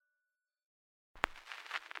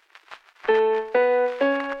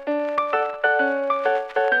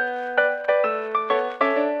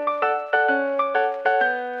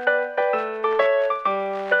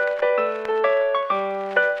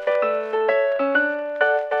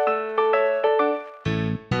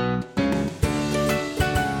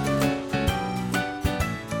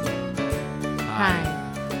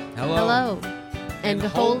And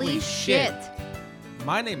holy shit.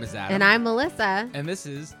 My name is Adam. And I'm Melissa. And this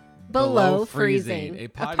is Below Freezing, a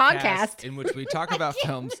podcast in which we talk about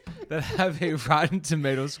films that have a Rotten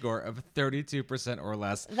Tomato score of 32% or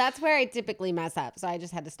less. That's where I typically mess up, so I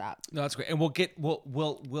just had to stop. No, that's great. And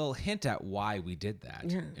we'll hint at why we did that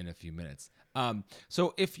in a few minutes.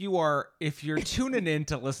 So if you're tuning in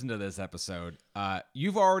to listen to this episode,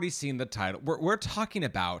 you've already seen the title. We're talking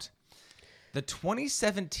about the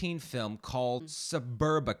 2017 film called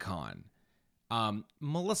Suburbicon.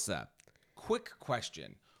 Melissa, quick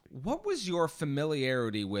question. What was your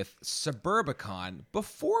familiarity with Suburbicon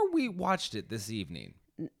before we watched it this evening?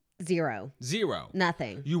 Zero.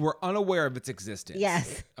 Nothing. You were unaware of its existence?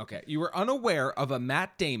 Yes. Okay. You were unaware of a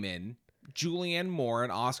Matt Damon, Julianne Moore,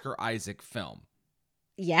 and Oscar Isaac film?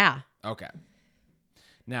 Yeah. Okay.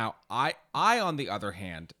 Now, I on the other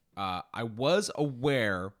hand, I was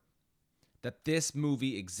aware that this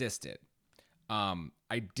movie existed.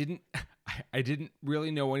 I didn't really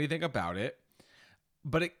know anything about it,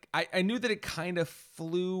 but I knew that it kind of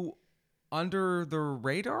flew under the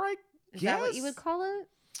radar, I guess. Is that what you would call it?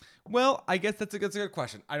 Well, I guess that's a good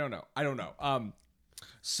question. I don't know.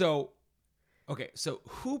 So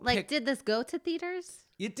who picked... did this go to theaters?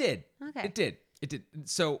 It did. Okay. It did.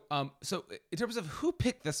 So in terms of who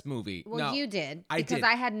picked this movie, Well, you did. I because did.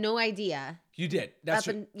 I had no idea. You did. That's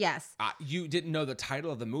true. Yes. You didn't know the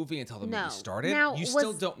title of the movie until the movie started. Now, you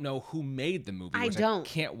still don't know who made the movie. I Which don't. I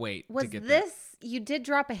can't wait Was to get this? You did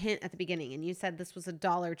drop a hint at the beginning, and you said this was a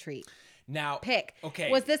Dollar Tree now pick. Okay.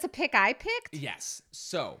 Was this a pick I picked? Yes.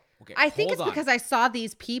 So okay. I think it's because I saw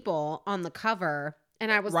these people on the cover,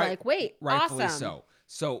 and I was like, "Wait, rightfully awesome!" so.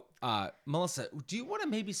 So, Melissa, do you want to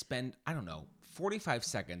maybe spend 45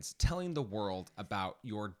 seconds telling the world about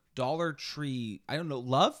your Dollar Tree,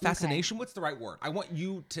 love, fascination? What's the right word? I want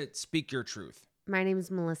you to speak your truth. My name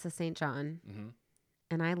is Melissa St. John,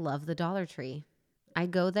 and I love the Dollar Tree. I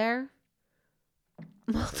go there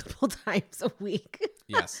multiple times a week.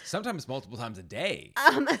 Yes, sometimes multiple times a day.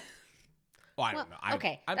 I don't know.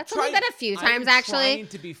 That's only been a few times, actually. I'm trying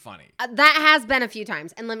to be funny. That has been a few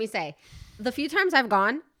times. And let me say, the few times I've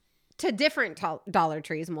gone to different Dollar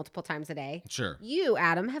Trees multiple times a day. Sure. You,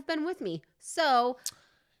 Adam, have been with me. So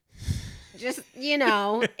just,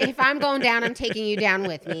 if I'm going down, I'm taking you down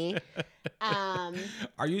with me.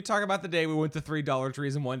 Are you talking about the day we went to 3 Dollar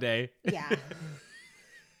Trees in one day? Yeah.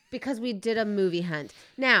 Because we did a movie hunt.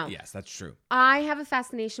 Now. Yes, that's true. I have a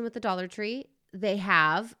fascination with the Dollar Tree. They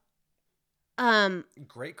have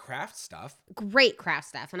great craft stuff.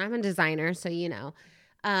 And I'm a designer, so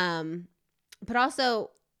but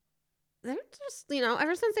also they're just,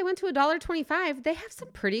 ever since they went to $1.25, they have some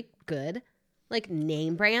pretty good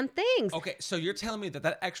name brand things. Okay, so you're telling me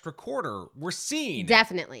that extra quarter we're seeing.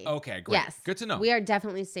 Definitely. Okay, great. Yes. Good to know. We are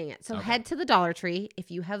definitely seeing it. So head to the Dollar Tree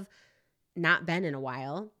if you have not been in a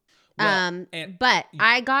while. But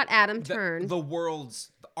I got Adam turned.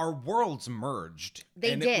 Our worlds merged.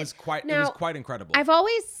 They did. It was quite incredible. I've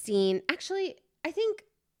always seen, actually, I think,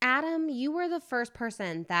 Adam, you were the first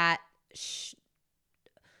person that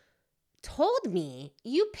told me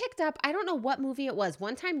you picked up, I don't know what movie it was.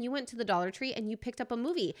 One time you went to the Dollar Tree and you picked up a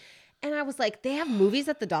movie. And I was like, they have movies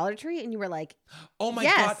at the Dollar Tree? And you were like, oh my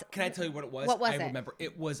God. Can I tell you what it was? What was it? I remember.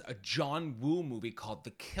 It was a John Woo movie called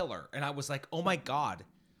The Killer. And I was like, oh my God.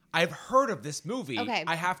 I've heard of this movie. Okay.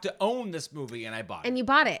 I have to own this movie, and I bought it. And you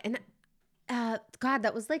bought it, and God,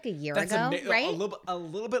 that was a year ago, right? A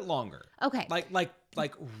little bit longer. Okay, like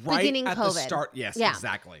right beginning at COVID. The start. Yes, yeah.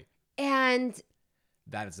 Exactly. And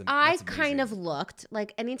that's I kind of looked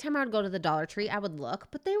anytime I would go to the Dollar Tree, I would look,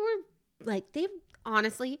 but they were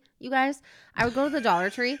honestly, you guys, I would go to the Dollar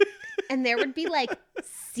Tree, and there would be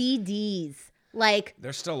CDs.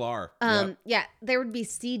 There still are. Yeah, there would be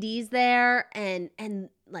CDs there and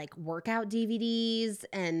workout DVDs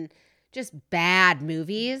and just bad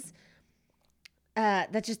movies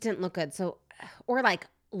that just didn't look good. So, or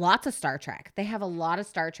lots of Star Trek. They have a lot of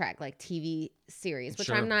Star Trek TV series, which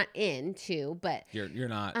I'm not into, but you're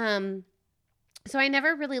not. So I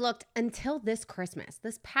never really looked until this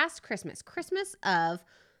past Christmas of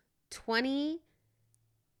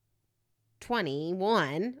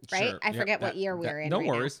 2021, right? Sure. I forget what year we're in. No right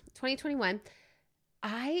worries. Now. 2021.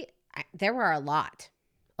 There were a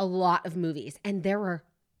lot of movies, and there were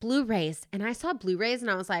Blu-rays, and I saw Blu-rays, and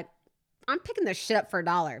I was like, I'm picking this shit up for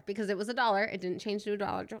 $1 because it was $1. It didn't change to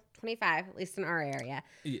 $1.25, at least in our area.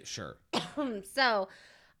 Yeah, sure. So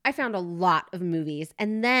I found a lot of movies,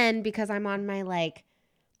 and then because I'm on my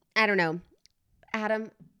I don't know, Adam.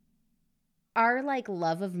 Our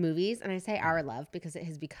love of movies, and I say our love because it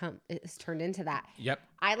has turned into that. Yep.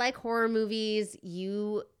 I like horror movies.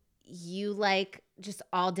 you like just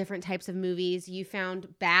all different types of movies. You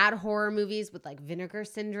found bad horror movies with like Vinegar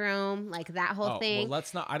Syndrome, like that whole thing. Well,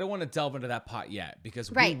 let's not. I don't want to delve into that pot yet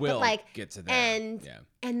because Right, we will but like, get to that.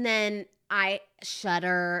 And then I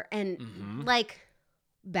Shudder and like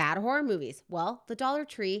bad horror movies. Well, the Dollar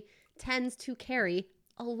Tree tends to carry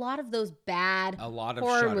a lot of those bad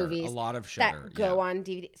horror movies, a lot of Shudder that go on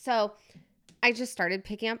DVD. So I just started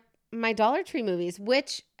picking up my Dollar Tree movies,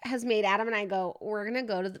 which has made Adam and I go,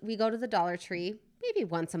 we go to the Dollar Tree maybe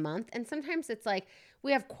once a month. And sometimes it's like,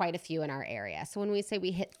 we have quite a few in our area. So when we say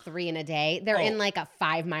we hit 3 in a day, they're in like a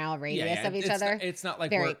 5-mile radius of each other. It's not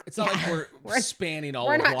like we're spanning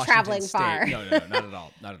all of Washington not traveling State. far. No, not at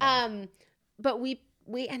all. Not at all. But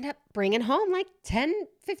we end up bringing home like 10,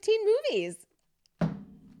 15 movies.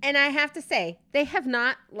 And I have to say, they have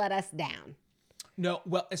not let us down. No,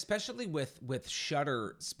 well, especially with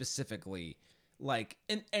Shudder specifically, like,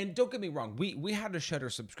 and don't get me wrong, we had a Shudder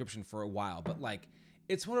subscription for a while, but like,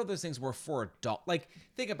 it's one of those things where for adult, like,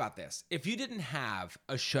 think about this. If you didn't have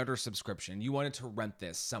a Shudder subscription, you wanted to rent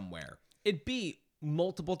this somewhere, it'd be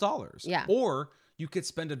multiple dollars. Yeah. Or you could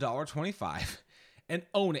spend $1.25 and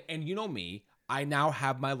own it. And you know me, I now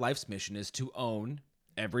have my life's mission is to own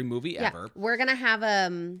every movie ever. We're going to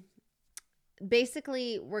have,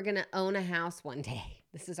 basically, we're going to own a house one day.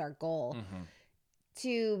 This is our goal.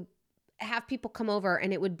 To have people come over,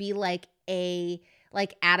 and it would be like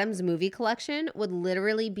Adam's movie collection would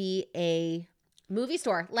literally be a movie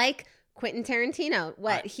store, like Quentin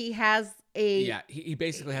Tarantino. He has he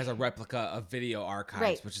basically has a replica of Video Archives,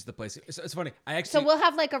 right, which is the place. It's funny. So we'll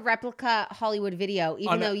have like a replica Hollywood Video,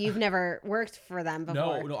 even though you've never worked for them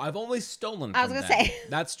before. No, I've only stolen. I was gonna say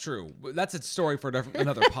that's true. That's a story for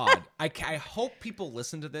another pod. I hope people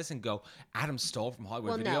listen to this and go, Adam stole from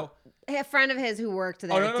Hollywood Video. No. A friend of his who worked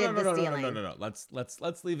there did the stealing. No.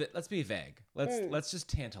 Let's leave it. Let's be vague. Let's just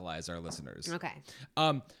tantalize our listeners. Okay.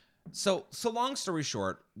 So long story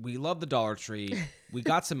short, we love the Dollar Tree. We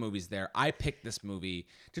got some movies there. I picked this movie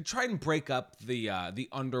to try and break up the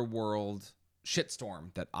underworld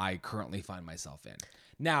shitstorm that I currently find myself in.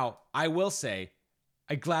 Now, I will say,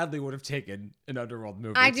 I gladly would have taken an underworld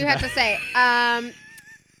movie. I do have to say,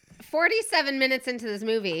 47 minutes into this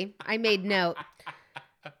movie, I made note.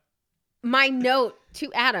 My note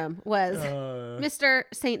to Adam was, Mr.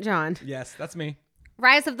 St. John. Yes, that's me.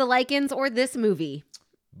 Rise of the Lycans or this movie?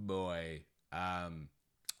 Boy,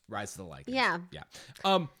 Rise of the Lycans. Yeah.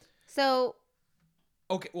 So,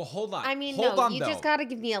 okay, well, hold on. I mean, you just got to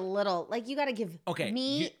give me a little, like, you got to give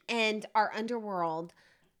me and our underworld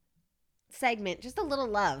segment just a little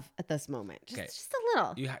love at this moment. Just a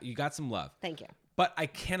little. You got some love. Thank you. But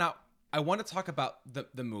I want to talk about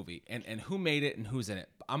the movie and who made it and who's in it.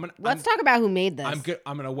 Let's talk about who made this.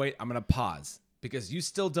 I'm gonna wait. I'm gonna pause because you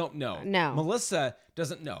still don't know. No. Melissa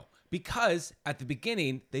doesn't know because at the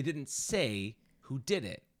beginning they didn't say who did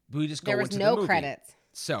it. We just go into the movie. There was no credits.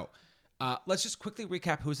 So let's just quickly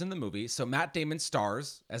recap who's in the movie. So Matt Damon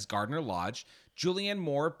stars as Gardner Lodge. Julianne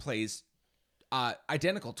Moore plays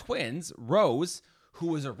identical twins, Rose, who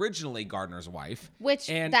was originally Gardner's wife.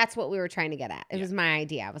 That's what we were trying to get at. It was my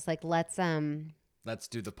idea. I was like, let's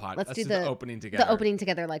do the pod. Let's do the opening together. The opening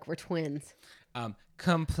together like we're twins.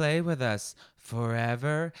 Come play with us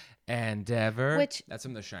forever and ever. That's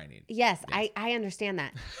from The Shining. Yes. I understand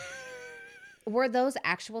that. Were those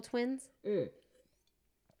actual twins?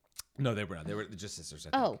 No, they were not. They were just sisters,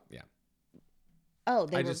 I think. Yeah. Oh,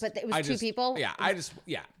 but it was two people? Yeah,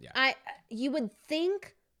 yeah. You would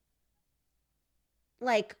think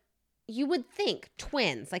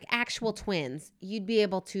twins, like actual twins, you'd be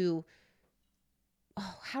able to,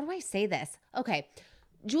 how do I say this? Okay.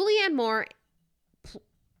 Julianne Moore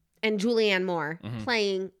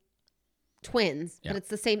playing twins, but it's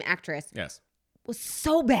the same actress. Yes. Was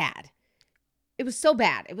so bad. It was so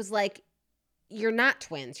bad. It was like, you're not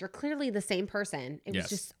twins. You're clearly the same person. It was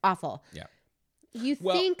just awful. Yeah. You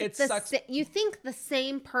think the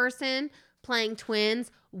same person playing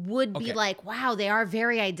twins would be like, wow, they are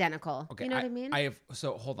very identical. Okay, you know what I mean?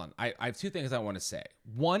 Hold on. I have two things I want to say.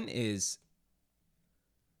 One is,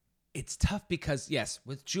 it's tough because, yes,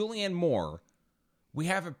 with Julianne Moore, we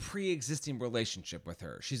have a pre-existing relationship with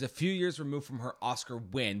her. She's a few years removed from her Oscar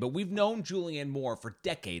win, but we've known Julianne Moore for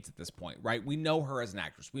decades at this point, right? We know her as an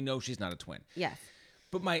actress. We know she's not a twin. Yes.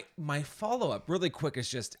 But my follow-up really quick is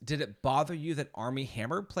just, did it bother you that Armie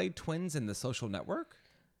Hammer played twins in The Social Network?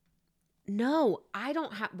 No, I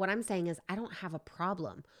don't have, what I'm saying is I don't have a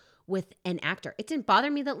problem with an actor. It didn't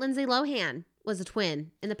bother me that Lindsay Lohan was a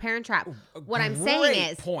twin in The Parent Trap. What I'm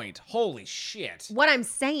saying is, point. Holy shit. What I'm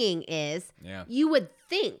saying is, you would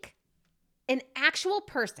think an actual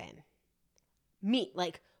person,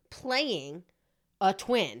 playing a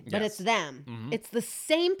twin, but Yes. it's them. Mhm. It's the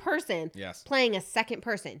same person Yes. playing a second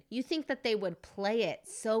person. You think that they would play it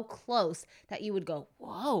so close that you would go,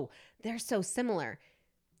 whoa, they're so similar.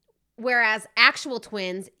 Whereas actual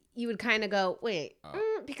twins, you would kind of go, wait,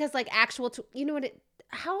 because like actual, you know what it,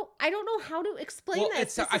 how, I don't know how to explain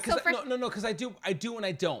this. This is so no, because I do and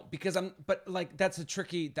I don't, because but like that's a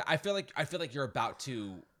tricky. I feel like you're about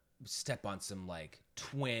to step on some like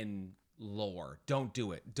twin lore. Don't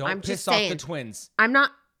do it. Don't I'm piss just off saying, the twins. I'm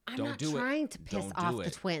not Don't do it. trying to piss Don't do off the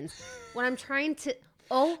it. twins. What I'm trying to,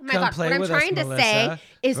 oh my Come God, play what I'm with us, trying to Melissa, say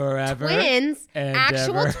is forever twins, and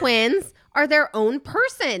actual ever. twins are their own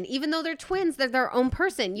person. Even though they're twins, they're their own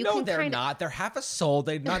person. You No, can they're kind not. They're half a soul.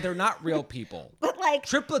 They're not real people. But like,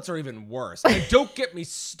 Triplets are even worse. And don't get me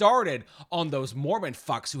started on those Mormon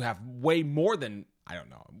fucks who have way more than, I don't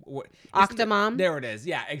know. Octomom? There it is.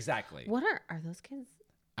 Yeah, exactly. what are those kids?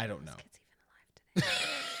 I don't know. Kids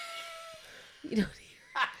even alive today?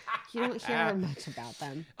 You don't hear much about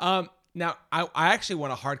them. Now, I actually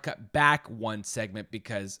want to hard cut back one segment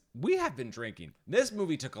because we have been drinking. This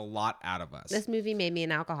movie took a lot out of us. This movie made me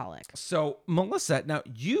an alcoholic. So, Melissa, now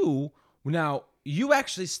you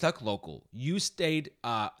actually stuck local. You stayed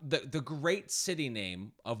the great city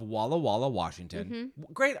name of Walla Walla, Washington.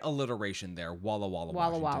 Great alliteration there, Walla Walla,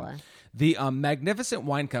 Walla Washington. Walla. The Magnificent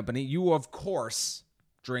Wine Company. You, of course,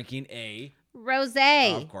 drinking a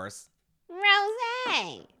Rosé. of course.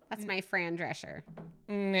 Rosé. That's my Fran Drescher.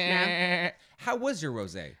 How was your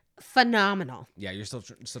rosé? Phenomenal. Yeah, you're still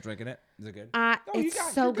drinking it. Is it good?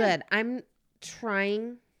 It's so good. I'm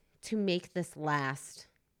trying to make this last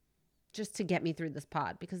just to get me through this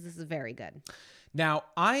pod because this is very good. Now,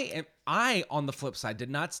 I on the flip side did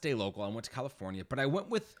not stay local. I went to California, but I went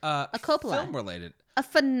with a Coppola, film related. A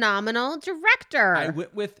phenomenal director. I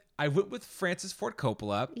went with Francis Ford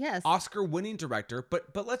Coppola. Yes. Oscar-winning director,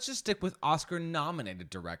 but let's just stick with Oscar-nominated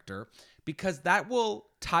director because that will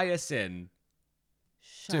tie us in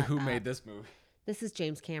to who made this movie. This is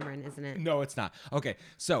James Cameron, isn't it? No, it's not. Okay,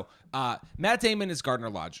 so Matt Damon is Gardner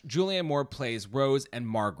Lodge. Julianne Moore plays Rose and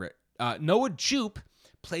Margaret. Noah Jupe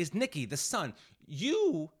plays Nicky, the son.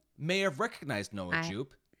 You may have recognized Noah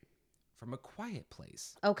Jupe from A Quiet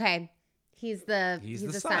Place. Okay. He's the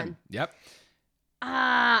son. Yep.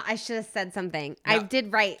 I should have said something. Now, I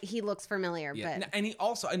did right. He looks familiar, yeah, but and he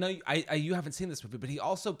also, I know you haven't seen this movie, but he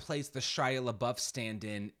also plays the Shia LaBeouf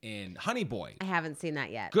stand-in in Honey Boy. I haven't seen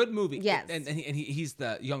that yet. Good movie. Yes. And he's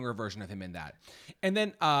the younger version of him in that. And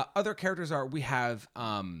then other characters we have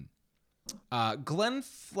Glenn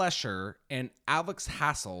Flesher and Alex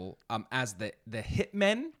Hassel as the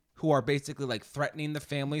hitmen who are basically like threatening the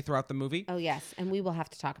family throughout the movie. Oh, yes. And we will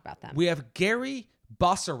have to talk about them. We have Gary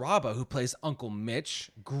Basaraba, who plays Uncle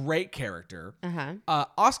Mitch. Great character.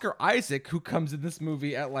 Oscar Isaac, who comes in this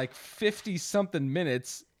movie at like 50-something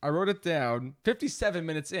minutes. I wrote it down. 57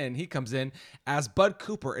 minutes in, he comes in as Bud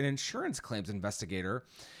Cooper, an insurance claims investigator.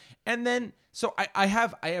 And then, so I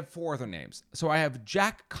have 4 other names. So I have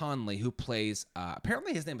Jack Conley, who plays,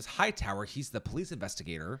 apparently his name is Hightower. He's the police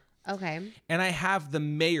investigator. Okay. And I have the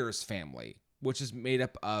mayor's family, which is made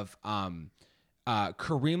up of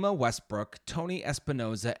Karima Westbrook, Tony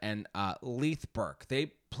Espinoza, and Leith Burke.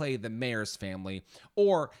 They play the mayor's family,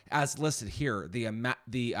 or as listed here, the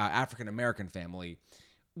African American family,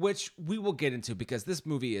 which we will get into because this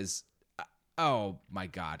movie is, oh my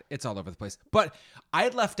God, it's all over the place. But I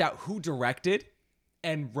had left out who directed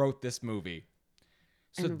and wrote this movie.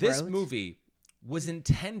 So this movie was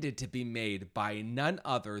intended to be made by none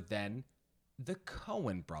other than the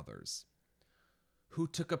Coen brothers, who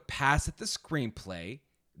took a pass at the screenplay.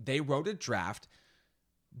 They wrote a draft,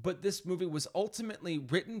 but this movie was ultimately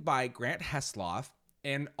written by Grant Heslov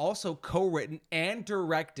and also co-written and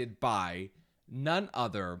directed by none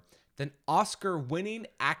other than Oscar-winning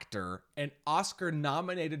actor and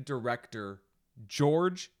Oscar-nominated director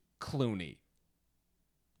George Clooney.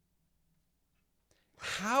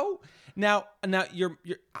 How now you're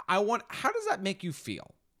how does that make you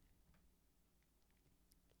feel?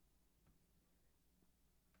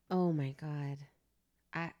 Oh my God.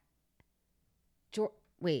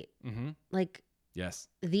 Wait. Mm-hmm. Like Yes.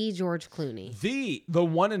 the George Clooney. The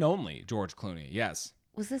one and only George Clooney. Yes.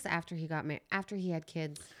 Was this after he got married? After he had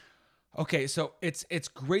kids? Okay, so it's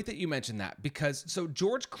great that you mentioned that because so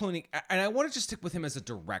George Clooney, and I want to just stick with him as a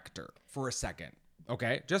director for a second.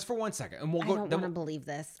 Okay, just for 1 second, and we'll go. I don't want to believe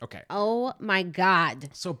this. Okay. Oh my God.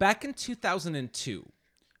 So back in 2002,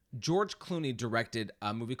 George Clooney directed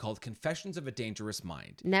a movie called Confessions of a Dangerous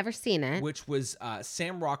Mind. Never seen it. Which was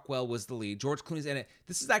Sam Rockwell was the lead. George Clooney's in it.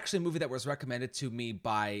 This is actually a movie that was recommended to me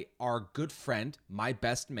by our good friend, my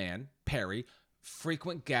best man, Perry.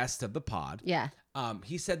 frequent guest of the pod. Yeah.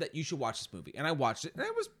 He said that you should watch this movie, and I watched it, and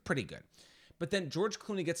it was pretty good. But then George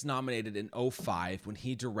Clooney gets nominated in 2005 when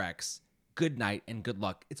he directs Good Night and Good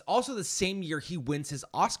Luck. It's also the same year he wins his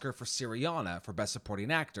Oscar for Syriana for Best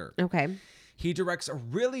Supporting Actor. Okay. He directs a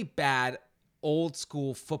really bad old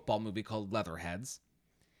school football movie called Leatherheads.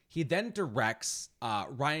 He then directs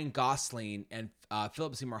Ryan Gosling and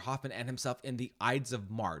Philip Seymour Hoffman and himself in The Ides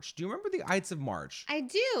of March. Do you remember The Ides of March? I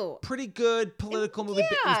do. Pretty good political movie.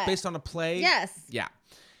 It was based on a play. Yes. Yeah.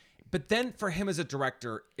 But then for him as a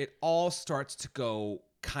director, it all starts to go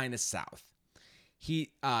kind of south.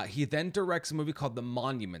 He then directs a movie called The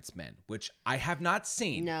Monuments Men, which I have not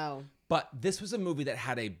seen. No. But this was a movie that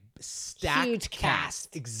had a stacked Huge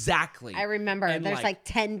cast. Exactly. I remember. And There's like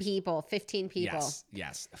 10 people, 15 people.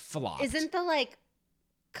 Yes. Flopped. Isn't the like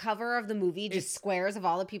cover of the movie just squares of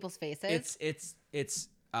all the people's faces? It's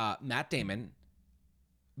Matt Damon,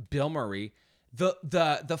 Bill Murray,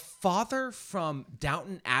 the father from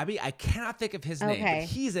Downton Abbey. I cannot think of his name, but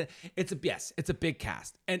it's a big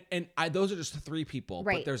cast, and those are just 3 people,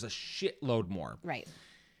 right. But there's a shitload more. Right.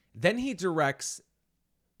 Then he directs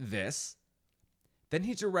this. Then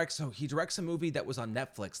he directs a movie that was on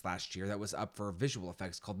Netflix last year that was up for visual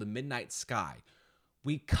effects called The Midnight Sky.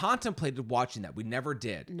 We contemplated watching that. We never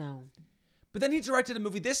did. No. But then he directed a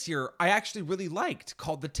movie this year I actually really liked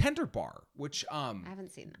called The Tender Bar, which I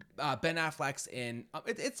haven't seen that. Ben Affleck's in.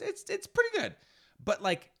 It's pretty good, but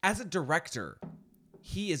like as a director,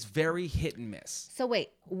 he is very hit and miss. So wait,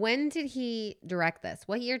 when did he direct this?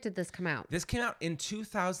 What year did this come out? This came out in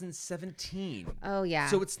 2017. Oh yeah.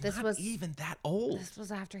 So it's not even that old. This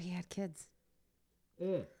was after he had kids.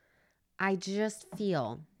 I just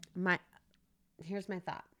feel here's my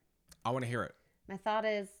thought. I want to hear it. My thought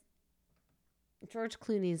is George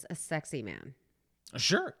Clooney's a sexy man.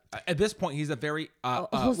 Sure. At this point, he's a very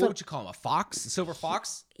what would you call him? A fox? A silver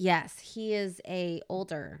fox? Yes, he is a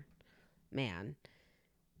older man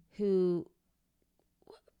who,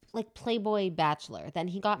 like, Playboy bachelor. Then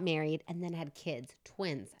he got married and then had kids,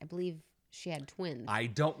 twins. I believe she had twins. I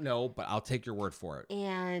don't know, but I'll take your word for it.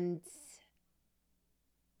 And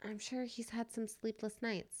I'm sure he's had some sleepless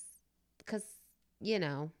nights because, you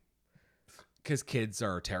know. Because kids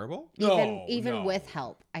are terrible? Even No. with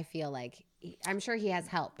help, I feel like. I'm sure he has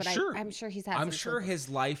help, but Sure. I'm sure he's had I'm some sure sleepless. his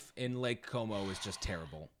life in Lake Como is just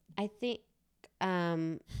terrible. I think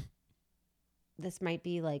this might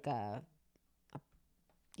be like a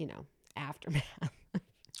aftermath.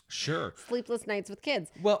 Sure. Sleepless nights with kids.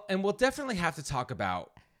 Well, and we'll definitely have to talk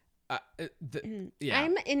about yeah.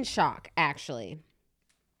 I'm in shock, actually.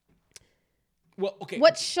 Well, okay.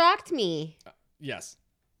 What shocked me, Yes.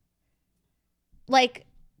 like,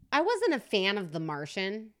 I wasn't a fan of The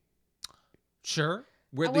Martian. Sure.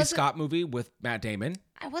 Ridley Scott movie with Matt Damon.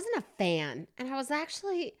 I wasn't a fan. And I was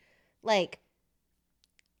actually, like,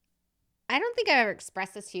 I don't think I've ever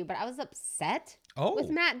expressed this to you, but I was upset with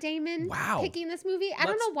Matt Damon picking this movie. I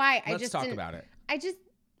don't know why. Let's talk about it. I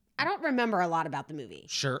don't remember a lot about the movie.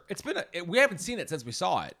 Sure. It's been we haven't seen it since we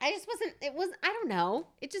saw it. I don't know.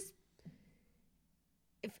 It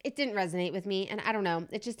didn't resonate with me, and I don't know.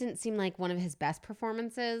 It just didn't seem like one of his best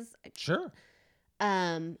performances. Sure.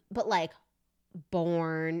 But like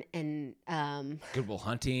Born and Good Will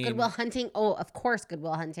Hunting. Good Will Hunting. Oh, of course, Good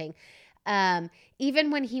Will Hunting.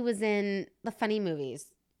 Even when he was in the funny movies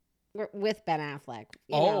with Ben Affleck.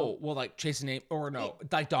 You know. Well, like Chasing Amy, or no,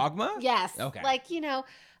 like Dogma? Yes. Okay. Like,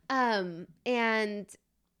 and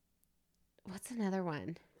what's another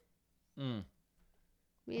one? I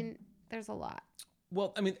mean, there's a lot.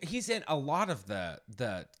 Well, I mean, he's in a lot of the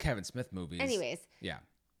Kevin Smith movies. Anyways. Yeah.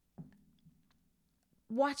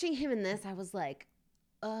 Watching him in this, I was like,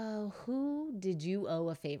 oh, who did you owe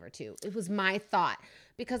a favor to? It was my thought.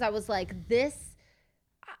 Because I was like,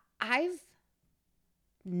 I've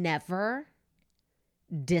never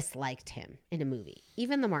disliked him in a movie.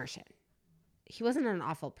 Even The Martian. He wasn't an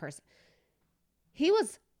awful person. He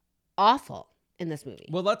was awful in this movie.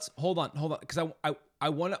 Well, let's hold on, because I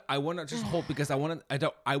want to just hold, because I want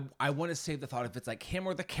to save the thought if it's like him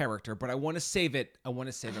or the character, but I want to save it.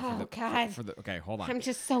 For the okay, hold on. I'm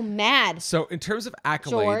just so mad. So in terms of accolades,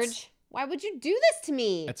 George, why would you do this to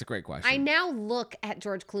me? That's a great question. I now look at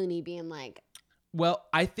George Clooney being like, well,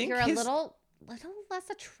 I think you're a little less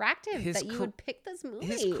attractive that you would pick this movie.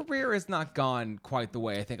 His career has not gone quite the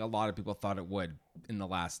way I think a lot of people thought it would in the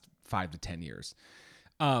last 5 to 10 years.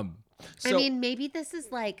 I mean, maybe this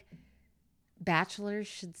is like bachelors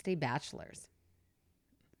should stay bachelors.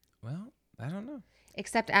 Well, I don't know.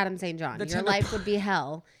 Except Adam St. John. Your life would be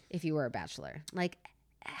hell if you were a bachelor. Like,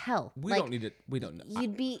 hell. We don't need it. We don't know.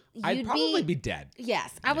 I'd probably be dead.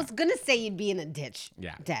 Yes. I was going to say you'd be in a ditch.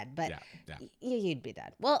 Yeah. Dead, but Yeah. You'd be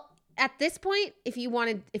dead. Well, at this point, if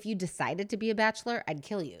you decided to be a bachelor, I'd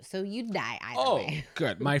kill you. So you'd die either way.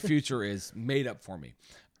 Good. My future is made up for me.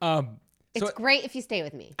 It's great if you stay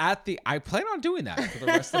with me. I plan on doing that for the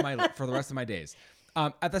rest of my days.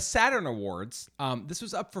 At the Saturn Awards, this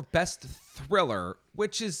was up for Best Thriller,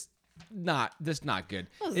 which is not good.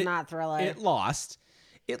 It was not thriller. It lost.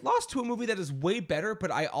 It lost to a movie that is way better, but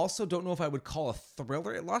I also don't know if I would call a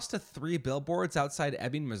thriller. It lost to 3 Billboards Outside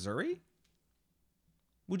Ebbing, Missouri.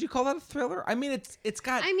 Would you call that a thriller? I mean, it's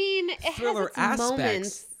got. I mean, it thriller has its aspects,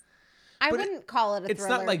 moments. I wouldn't call it a thriller. It's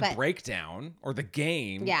not like Breakdown or The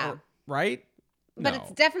Game. Yeah. Right? But No.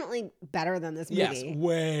 it's definitely better than this movie. Yes,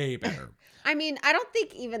 way better. I mean, I don't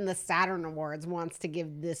think even the Saturn Awards wants to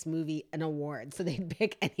give this movie an award, so they'd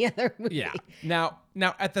pick any other movie. Yeah. Now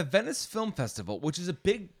at the Venice Film Festival, which is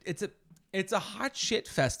it's a hot shit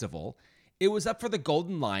festival. It was up for the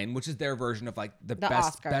Golden Lion, which is their version of like the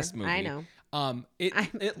Oscar. best movie. I know. It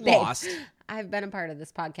Babe, lost. I've been a part of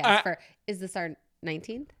this podcast is this our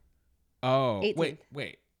 19th? Oh, 18th.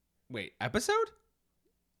 wait. Episode?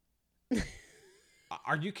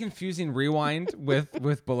 Are you confusing Rewind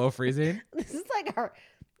with Below Freezing? This is like our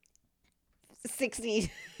 60.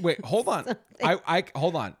 Wait, hold on. I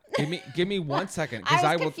hold on. Give me 1 second because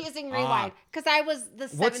I was confusing Rewind because I was the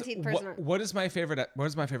 17th person. What is my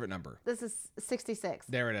favorite number? This is 66.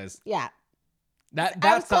 There it is. Yeah. That's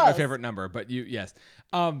not close. my favorite number, but yes.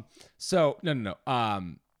 So no.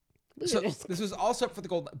 So this was also up for the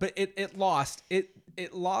Golden, but it lost.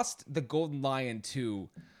 It lost the Golden Lion to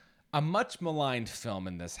a much maligned film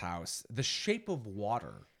in this house, The Shape of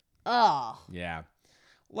Water. Oh. Yeah.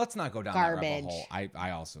 Let's not go down Garbage. that rabbit hole.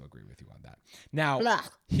 I also agree with you on that. Now, Blah.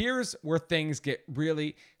 here's where things get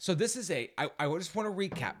really. So this is I just want to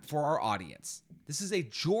recap for our audience. This is a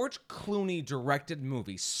George Clooney directed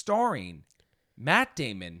movie starring Matt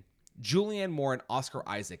Damon, Julianne Moore, and Oscar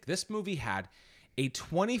Isaac. This movie had a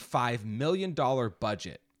 $25 million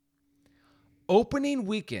budget. Opening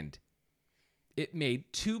weekend, it made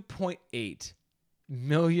 $2.8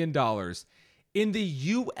 million. In the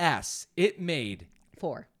U.S., it made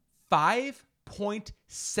 4.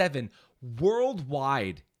 5.7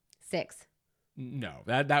 worldwide. 6. No,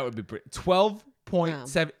 that would be pretty.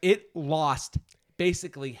 12.7. It lost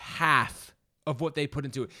basically half of what they put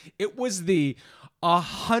into it. It was the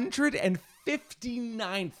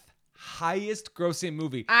 159th highest grossing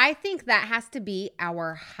movie. I think that has to be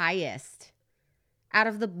our highest. Out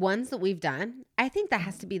of the ones that we've done, I think that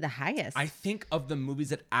has to be the highest. I think of the movies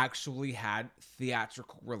that actually had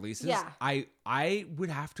theatrical releases, Yeah. I would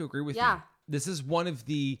have to agree with Yeah. you. This is one of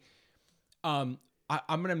the I'm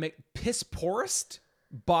going to make piss poorest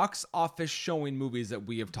box office showing movies that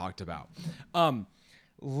we have talked about.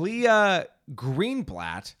 Leah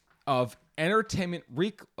Greenblatt of Entertainment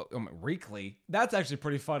Weekly. That's actually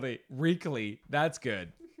pretty funny. Weekly. That's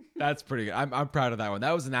good. That's pretty good. I'm proud of that one.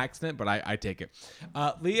 That was an accident, but I take it.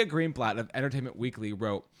 Leah Greenblatt of Entertainment Weekly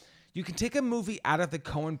wrote, "You can take a movie out of the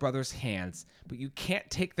Coen brothers' hands, but you can't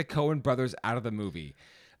take the Coen brothers out of the movie.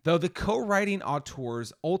 Though the co-writing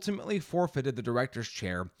auteurs ultimately forfeited the director's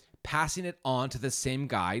chair, passing it on to the same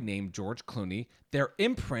guy named George Clooney, their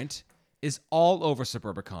imprint is all over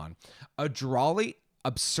Suburbicon. A drawly,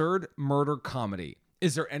 absurd murder comedy.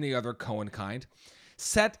 Is there any other Coen kind?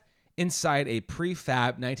 Set inside a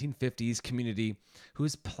prefab 1950s community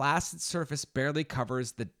whose placid surface barely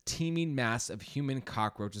covers the teeming mass of human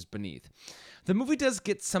cockroaches beneath. The movie does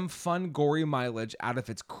get some fun, gory mileage out of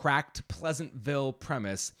its cracked Pleasantville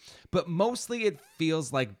premise, but mostly it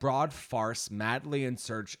feels like broad farce madly in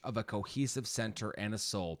search of a cohesive center and a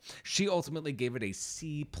soul. She ultimately gave it a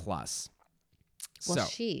C+. Well,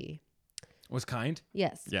 she was kind?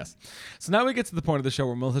 Yes. Yes. So now we get to the point of the show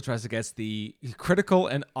where Melissa tries to guess the critical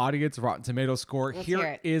and audience Rotten Tomato score. Let's hear Here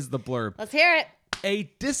it. is the blurb. Let's hear it. A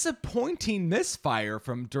disappointing misfire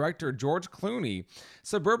from director George Clooney,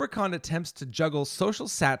 Suburbicon attempts to juggle social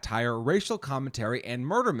satire, racial commentary, and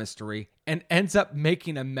murder mystery, and ends up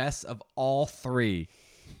making a mess of all three.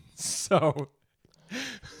 So,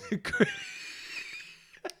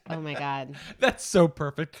 Oh my God. that's so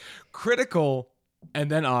perfect. Critical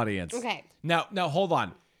and then audience. Okay. Now hold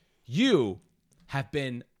on. You have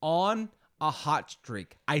been on a hot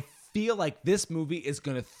streak. I feel like this movie is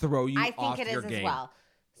going to throw you I off think it your is game. as well.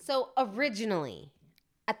 So originally,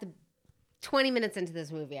 at the 20 minutes into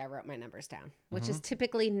this movie, I wrote my numbers down, which is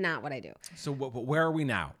typically not what I do. So where are we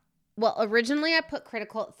now? Well, originally I put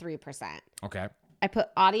critical at 3%. Okay. I put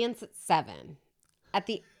audience at 7. At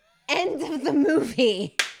the end of the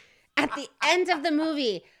movie, at the end of the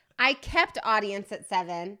movie, I kept audience at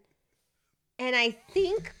 7. And I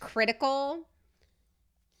think critical,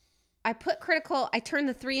 I turned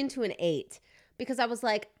the 3 into an 8 because I was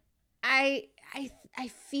like, I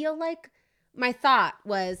feel like my thought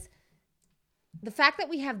was the fact that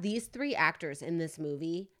we have these 3 actors in this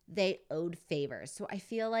movie, they owed favors. So I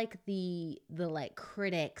feel like the like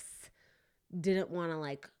critics didn't want to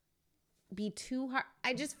like be too hard.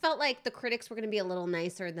 I just felt like the critics were going to be a little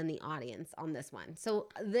nicer than the audience on this one. So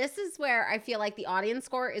this is where I feel like the audience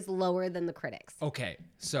score is lower than the critics. Okay,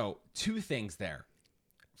 so 2 things there.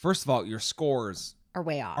 First of all, your scores Are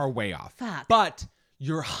way off. Fuck. But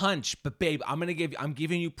your hunch, but babe, I'm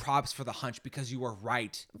giving you props for the hunch because you were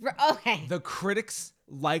right. Okay. The critics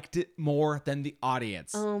liked it more than the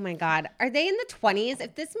audience. Oh my God. Are they in the 20s?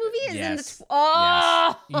 If this movie is in the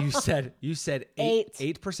Yes. You said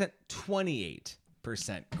 8%,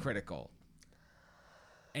 28% critical.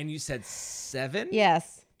 And you said 7?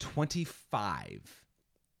 Yes. 25.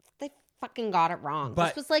 They fucking got it wrong. But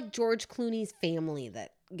this was like George Clooney's family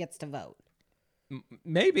that gets to vote.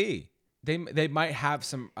 Maybe. They might have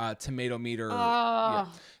some tomato meter. Yeah.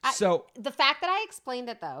 So the fact that I explained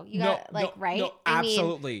it though, you got right? No,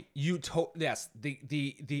 absolutely. Yes.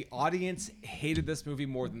 The audience hated this movie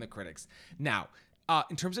more than the critics. Now,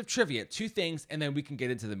 in terms of trivia, 2 things, and then we can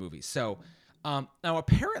get into the movie. So, now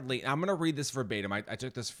apparently, I'm going to read this verbatim. I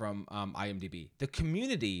took this from IMDb. The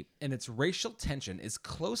community and its racial tension is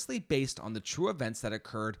closely based on the true events that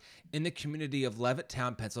occurred in the community of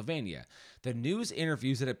Levittown, Pennsylvania. The news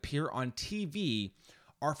interviews that appear on TV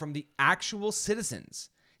are from the actual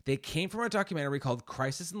citizens. They came from a documentary called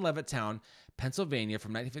Crisis in Levittown, Pennsylvania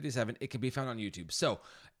from 1957. It can be found on YouTube. So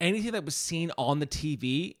anything that was seen on the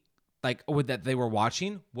TV, that they were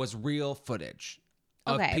watching, was real footage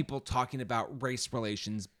of people talking about race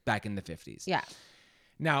relations back in the 50s. Yeah.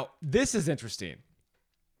 Now, this is interesting.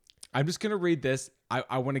 I'm just going to read this.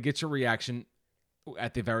 I want to get your reaction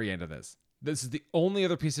at the very end of this. This is the only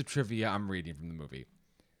other piece of trivia I'm reading from the movie.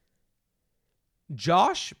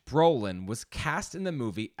 Josh Brolin was cast in the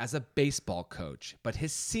movie as a baseball coach, but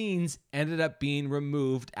his scenes ended up being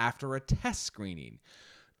removed after a test screening.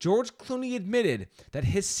 George Clooney admitted that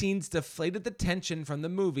his scenes deflated the tension from the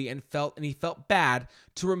movie and he felt bad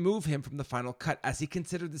to remove him from the final cut as he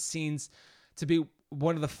considered the scenes to be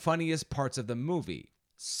one of the funniest parts of the movie.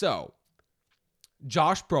 So,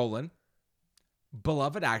 Josh Brolin,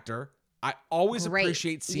 beloved actor, I always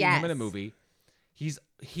appreciate seeing him in a movie.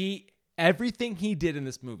 Everything he did in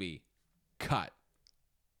this movie, cut.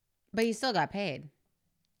 But you still got paid.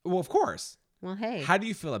 Well, of course. Well, hey. How do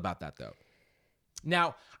you feel about that, though?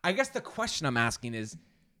 Now, I guess the question I'm asking is,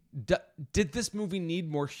 did this movie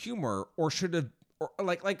need more humor, or should have, or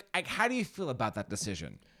how do you feel about that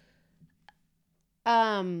decision?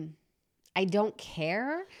 I don't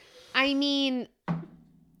care. I mean,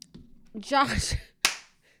 Josh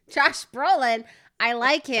Brolin, I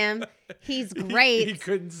like him. He's great. He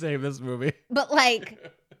couldn't save this movie. But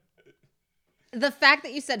the fact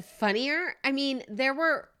that you said funnier, I mean,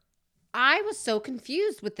 I was so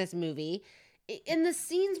confused with this movie. In the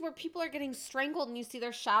scenes where people are getting strangled and you see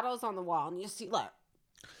their shadows on the wall and you see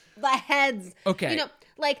the heads. Okay.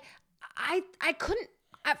 I couldn't,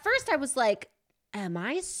 at first I was like, am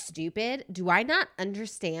I stupid? Do I not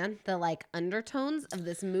understand the undertones of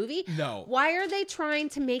this movie? No. Why are they trying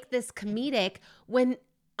to make this comedic when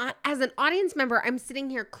as an audience member, I'm sitting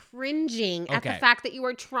here cringing at the fact that you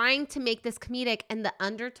are trying to make this comedic and the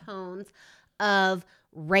undertones of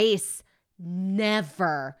race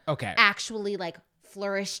never actually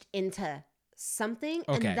flourished into something.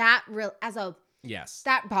 And that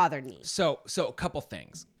that bothered me. So a couple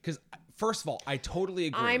things, because first of all, I totally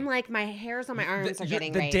agree. I'm my hairs on my arms are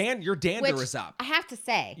getting raised. Your dander is up. I have to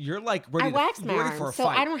say, you're ready I waxed my arms, for a so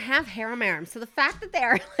fight. I don't have hair on my arms. So the fact that they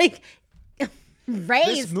are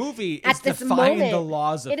raised, this movie is at this defying moment, the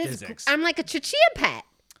laws of physics. I'm like a chichia pet.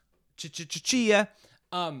 Chichia.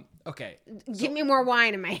 Okay. Give me more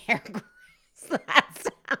wine and my hair grows. That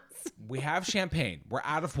sounds. We have champagne. We're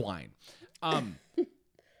out of wine.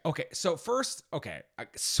 Okay. So first,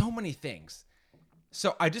 so many things.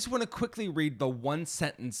 So I just want to quickly read the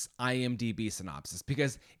 1-sentence IMDb synopsis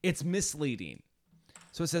because it's misleading.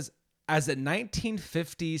 So it says, as a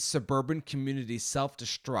 1950s suburban community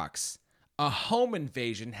self-destructs, a home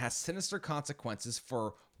invasion has sinister consequences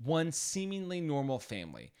for one seemingly normal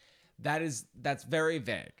family. That's very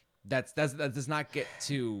vague. That does not get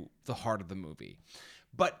to the heart of the movie.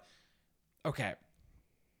 But, okay.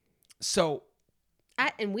 So...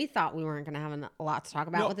 and we thought we weren't going to have a lot to talk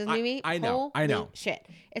about with this movie. I know. Shit.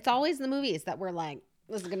 It's always the movies that we're like,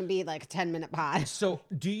 This is going to be like a 10-minute pod. So,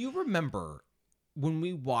 do you remember when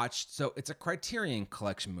we watched? So, it's a Criterion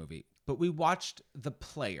Collection movie, but we watched The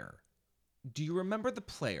Player. Do you remember The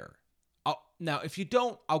Player? Now, if you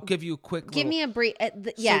don't, I'll give you a quick. Give me a brief.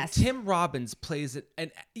 Yes. So Tim Robbins plays it,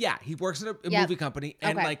 and yeah, he works at a movie company,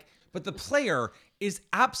 and but The Player is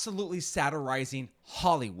absolutely satirizing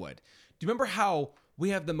Hollywood. Do you remember how we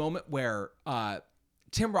have the moment where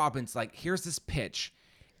Tim Robbins here's this pitch,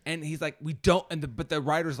 and he's like, we don't, but the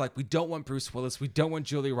writer's like, we don't want Bruce Willis, we don't want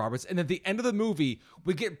Julia Roberts, and at the end of the movie,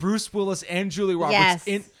 we get Bruce Willis and Julia Roberts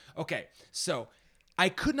in. Okay, so I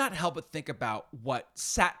could not help but think about what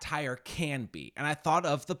satire can be. And I thought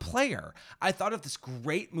of The Player. I thought of this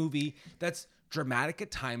great movie that's dramatic at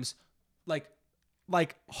times, like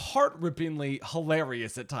heart-rippingly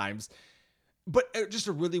hilarious at times, but just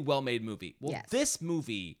a really well-made movie. Well, this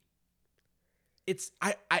movie,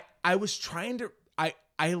 I was trying to,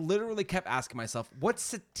 I literally kept asking myself, what's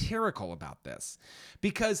satirical about this?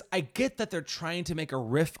 Because I get that they're trying to make a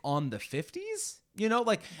riff on the 50s.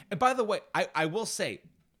 And by the way, I will say,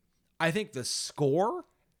 I think the score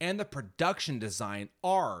and the production design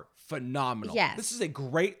are phenomenal. Yes. This is a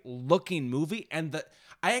great looking movie. And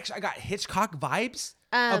I got Hitchcock vibes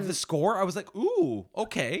of the score. I was like, ooh,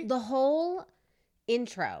 okay. The whole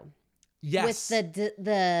intro. Yes. With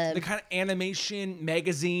the kind of animation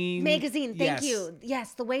magazine. Thank you.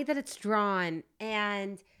 Yes. The way that it's drawn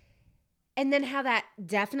and then how that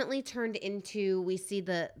definitely turned into, we see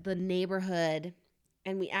the neighborhood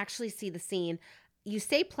and we actually see the scene. You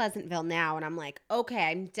say Pleasantville now, and I'm like, okay,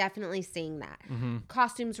 I'm definitely seeing that. Mm-hmm.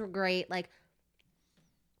 Costumes were great. Like,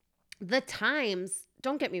 the times,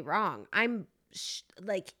 don't get me wrong. I'm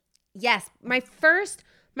yes, my first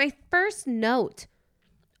note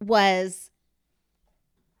was,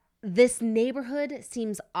 this neighborhood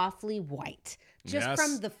seems awfully white. Just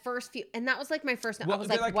from the first few, and that was like my first note. I was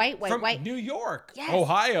like, white, from white. New York, yes.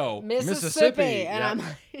 Ohio, Mississippi. And I'm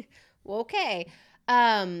like, well, okay.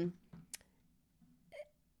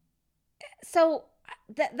 So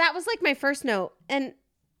that was like my first note. And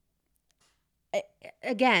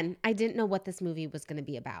again, I didn't know what this movie was going to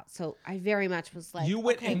be about. So I very much was like, you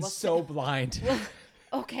went in so blind.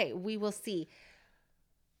 Okay, we will see.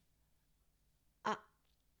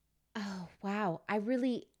 Oh, wow.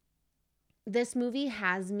 This movie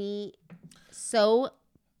has me so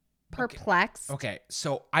perplexed. Okay.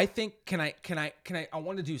 So I think, I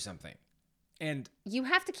want to do something. And you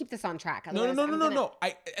have to keep this on track. No.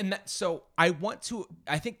 I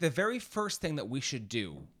think the very first thing that we should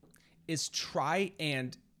do is try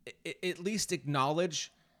and at least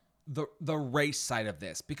acknowledge the race side of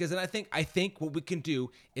this, because then I think what we can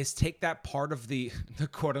do is take that part of the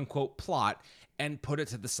quote unquote plot and put it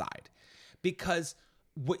to the side, because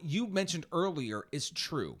what you mentioned earlier is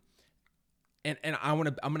true. And I'm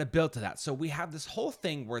gonna build to that. So we have this whole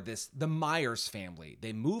thing where the Myers family,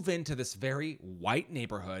 they move into this very white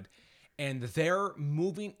neighborhood, and their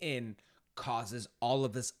moving in causes all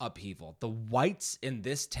of this upheaval. The whites in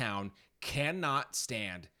this town cannot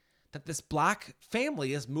stand that this black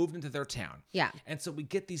family has moved into their town. Yeah. And so we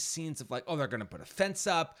get these scenes of like, oh, they're gonna put a fence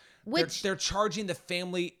up. Which they're charging the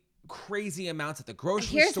family crazy amounts at the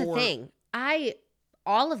grocery store. Here's the thing.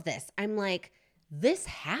 All of this, I'm like, this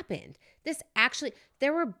happened. This actually,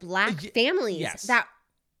 there were black families that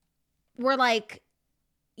were like,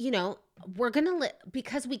 we're going to live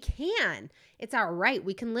because we can. It's our right.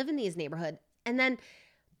 We can live in these neighborhoods. And then,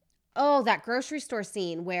 that grocery store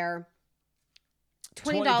scene where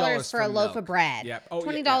 $20 for a loaf of bread. Yep.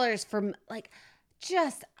 $20 for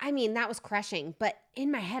that was crushing. But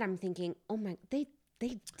in my head, I'm thinking, oh my, they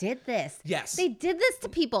did this. Yes. They did this to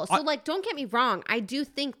people. So don't get me wrong. I do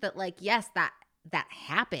think that yes, that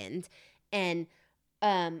happened. And,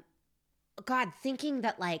 God, thinking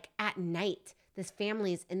that at night, this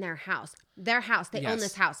family's in their house, they own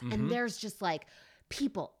this house. Mm-hmm. And there's just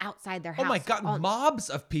people outside their house. Oh my God, mobs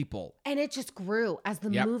of people. And it just grew as the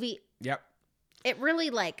movie. Yep. It really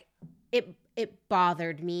it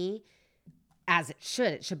bothered me, as it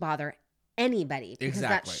should. It should bother anybody, because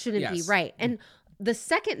that shouldn't be right. And the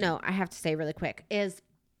second note I have to say really quick is,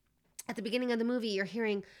 at the beginning of the movie, you're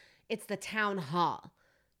hearing it's the town hall,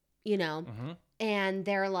 Mm-hmm. and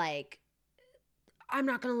they're like, I'm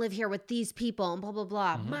not going to live here with these people and blah, blah,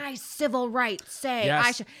 blah. Mm-hmm. My civil rights say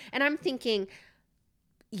I should. And I'm thinking,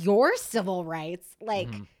 your civil rights,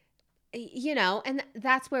 and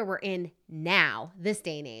that's where we're in now, this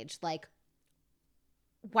day and age.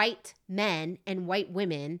 White men and white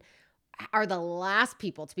women are the last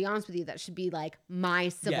people, to be honest with you, that should be like my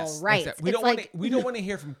civil rights. Exactly. We don't want to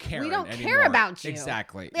hear from Karen. We don't anymore. care about you.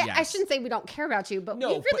 Exactly. Yeah, Yes. I shouldn't say we don't care about you, but we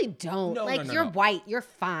really don't. No, like, no, you're no. white. You're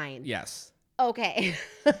fine. Yes. Okay.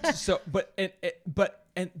 So, but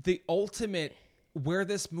the ultimate where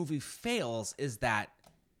this movie fails is that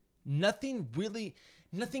nothing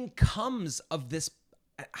comes of this.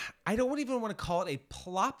 I don't even want to call it a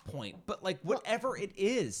plot point, but like whatever it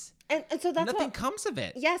is, and so that's nothing comes of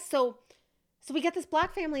it. Yes. So we get this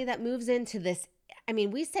black family that moves into this. I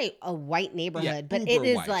mean, we say a white neighborhood, but it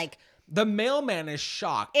is white. like the mailman is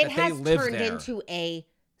shocked it that has they live turned there. into a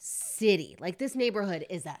city. Like, this neighborhood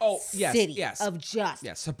is a city of just.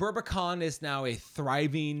 Yeah, Suburbicon is now a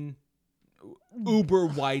thriving, uber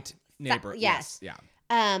white neighborhood. Yes. Yeah.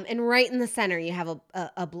 And right in the center, you have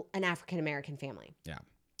an African American family. Yeah.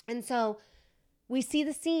 And so we see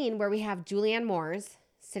the scene where we have Julianne Moores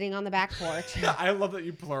sitting on the back porch. I love that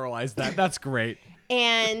you pluralized that. That's great.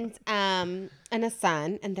 and a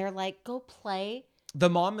son, and they're like, go play. The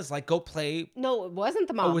mom is like, go play. No, it wasn't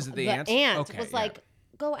the mom. Oh, was it the aunt? The aunt Okay, was like,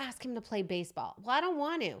 go ask him to play baseball. Well, I don't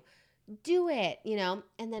want to. Do it,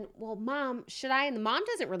 And then, well, mom, should I? And the mom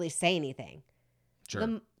doesn't really say anything.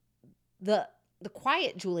 Sure. The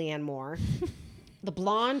quiet Julianne Moore, the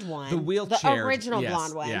blonde one, the original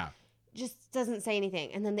blonde one, yeah. just doesn't say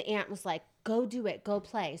anything. And then the aunt was like, go do it, go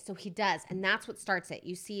play. So he does. And that's what starts it.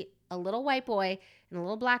 You see a little white boy and a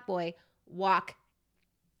little black boy walk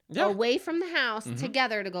away from the house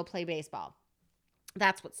together to go play baseball.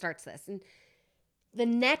 That's what starts this. And the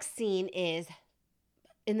next scene is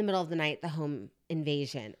in the middle of the night, the home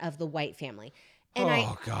invasion of the white family.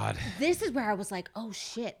 And God. This is where I was like, oh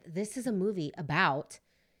shit, this is a movie about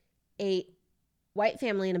a white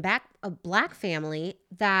family and a black family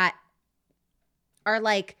that are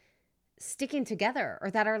like sticking together,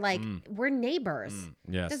 or that are like, we're neighbors.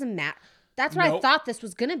 Yes. Doesn't matter. That's what I thought this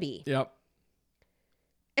was going to be. Yep.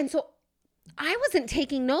 And so I wasn't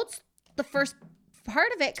taking notes the first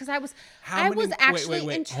part of it because I was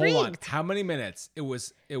actually intrigued. Hold on. How many minutes? It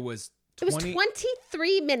was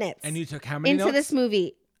 23 minutes. And you took how many into notes? this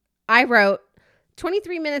movie? I wrote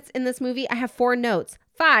 23 minutes in this movie. I have 4 notes.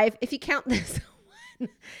 5 if you count this one.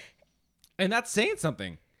 And that's saying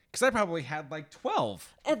something, because I probably had like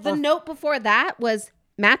 12. The note before that was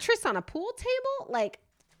mattress on a pool table, like,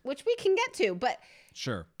 which we can get to. But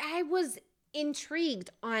sure, I was intrigued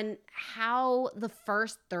on how the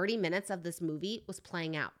first 30 minutes of this movie was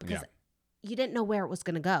playing out, because you didn't know where it was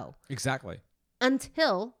going to go. Exactly.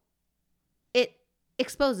 Until it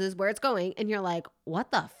exposes where it's going, and you're like,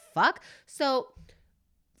 what the fuck? So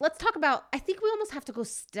let's talk about, I think we almost have to go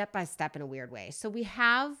step by step in a weird way. So we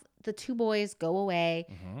have the 2 boys go away.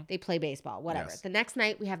 They play baseball, whatever. Yes. The next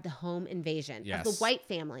night we have the home invasion of the white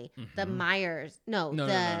family, the Myers. No.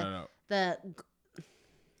 The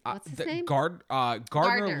what's his name?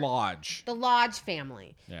 Gardner Lodge. The Lodge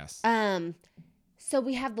family. Yes. So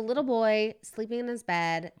we have the little boy sleeping in his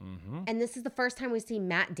bed. And this is the first time we see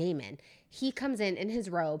Matt Damon. He comes in his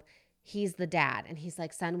robe. He's the dad. And he's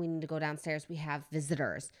like, son, we need to go downstairs. We have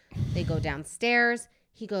visitors. They go downstairs.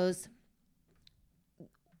 He goes,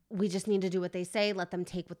 we just need to do what they say. Let them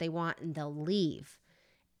take what they want and they'll leave.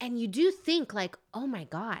 And you do think like, oh my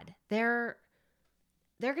God, they're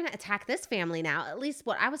going to attack this family now. At least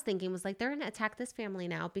what I was thinking was like, they're going to attack this family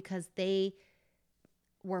now because they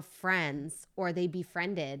were friends or they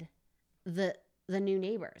befriended the new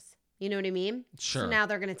neighbors. You know what I mean? Sure. So now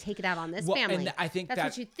they're going to take it out on this family. And I think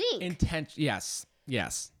that's what you think.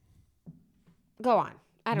 Yes. Go on.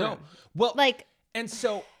 I don't know. Well, like, and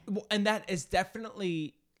so, and that is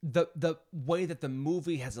definitely the way that the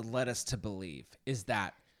movie has led us to believe is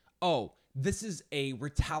that, oh, this is a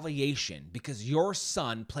retaliation because your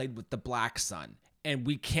son played with the black son. And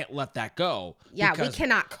we can't let that go. Yeah, we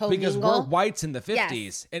cannot commingle. Because we're whites in the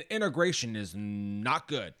 50s and integration is not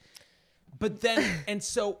good. But then,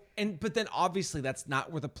 but then obviously that's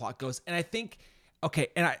not where the plot goes. And I think, okay,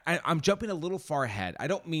 and I'm jumping a little far ahead. I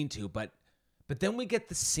don't mean to, but then we get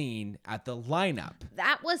the scene at the lineup.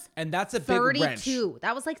 And that's a big wrench.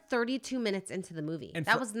 That was like 32 minutes into the movie. And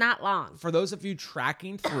that was not long. For those of you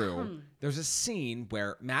tracking through, there's a scene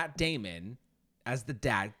where Matt Damon, as the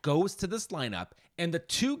dad, goes to this lineup, and the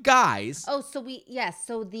 2 guys. Oh, so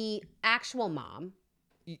the actual mom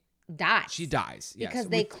dies. She dies, yes. Because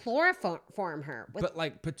they chloroform her.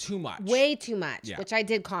 But too much. Way too much, yeah. Which I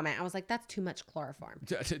did comment. I was like, that's too much chloroform.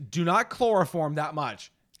 Do not chloroform that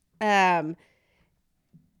much. God,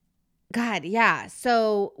 yeah.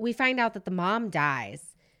 So we find out that the mom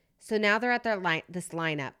dies. So now they're at this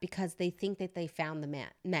lineup because they think that they found the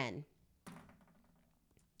men.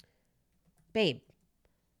 Babe,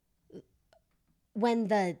 when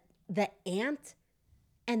the aunt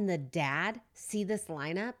and the dad see this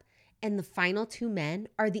lineup and the final two men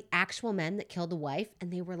are the actual men that killed the wife,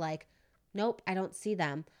 and they were like, nope, I don't see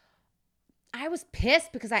them. I was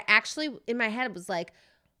pissed because I actually, in my head, was like,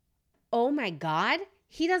 oh my God,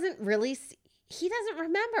 he doesn't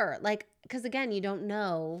remember. Like, because again, you don't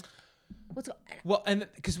know what's going on. Well, and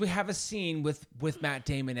because we have a scene with Matt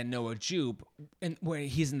Damon and Noah Jupe, and where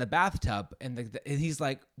he's in the bathtub, and and he's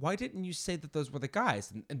like, "Why didn't you say that those were the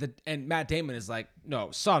guys?" And Matt Damon is like,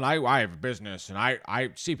 "No, son, I have a business, and I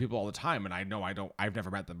see people all the time, and I've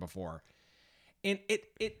never met them before." And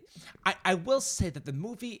I will say that the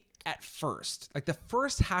movie at first, like the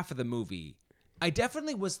first half of the movie, I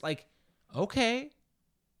definitely was like, okay.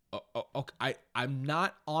 Okay, I'm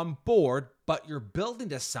not on board, but you're building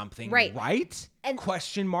to something, right? And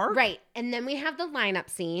question mark. Right. And then we have the lineup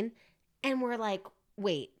scene, and we're like,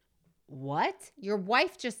 wait, what? Your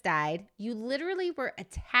wife just died. You literally were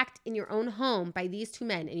attacked in your own home by these two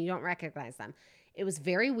men, and you don't recognize them. It was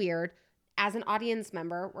very weird. As an audience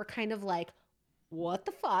member, we're kind of like, what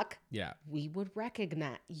the fuck? Yeah. You would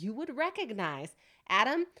recognize,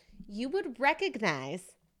 Adam, you would recognize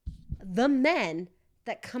the men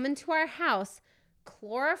that come into our house,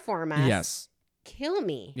 chloroform us, Yes, kill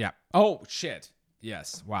me. yeah. Oh shit.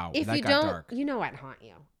 Yes. Wow. If that you got don't, dark. you know I'd haunt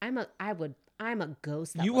you. I'm a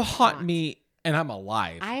ghost. That You would haunt me, and I'm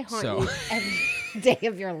alive. I haunt so. you every day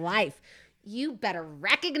of your life. You better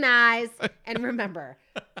recognize and remember,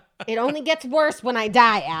 it only gets worse when I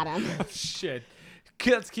die, Adam. Shit.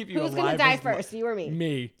 Let's keep you Who's alive. gonna die first? You or me?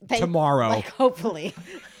 Me. Tomorrow. Like hopefully.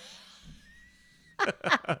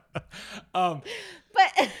 But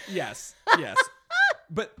Yes.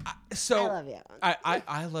 But so I love you.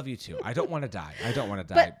 I love you too. I don't want to die.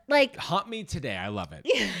 But like haunt me today. I love it.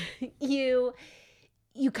 you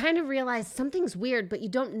kind of realize something's weird, but you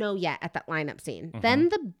don't know yet at that lineup scene. Mhm. Then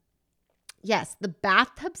the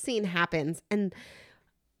bathtub scene happens, and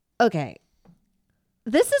okay,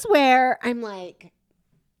 this is where I'm like,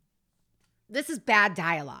 this is bad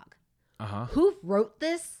dialogue. Uh-huh. Who wrote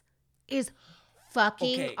this is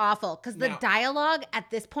fucking Okay. awful, because the Now- dialogue at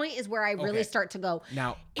this point is where I really Okay. start to go,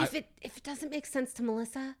 Now if it doesn't make sense to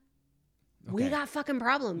Melissa, we Okay. got fucking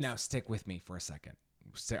problems. Now stick with me for a second.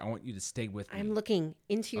 I want you to stay with me. I'm looking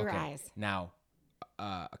into your Okay. eyes. Now,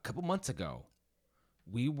 a couple months ago,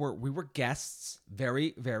 we were guests,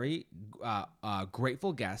 very very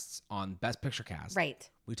grateful guests on Best Picture Cast. Right.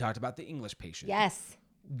 We talked about The English Patient. Yes.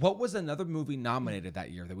 What was another movie nominated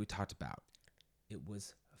that year that we talked about? It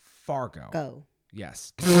was Fargo. Go.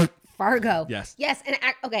 Yes. Fargo. Yes. Yes. And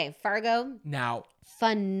okay, Fargo, Now,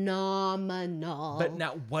 phenomenal. but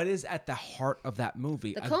now, what is at the heart of that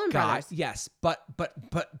movie? The A Coen guy, brothers. yes, but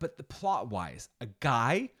the plot wise, a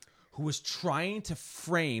guy who was trying to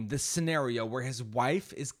frame the scenario where his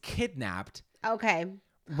wife is kidnapped, Okay.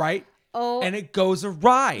 right? Oh. And it goes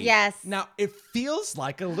awry. Yes. Now it feels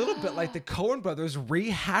like a little bit like the Coen brothers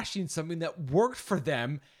rehashing something that worked for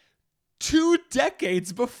them 2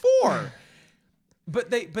 decades before. But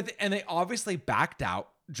they obviously backed out.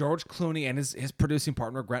 George Clooney and his producing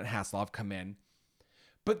partner Grant Hasselhoff come in.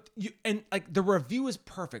 But the review is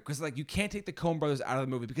perfect because like you can't take the Coen brothers out of the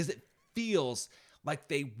movie because it feels like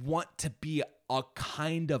they want to be a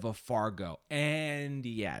kind of a Fargo, and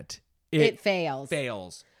yet it fails.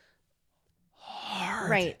 Fails hard.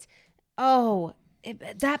 Right. Oh,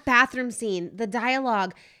 that bathroom scene, the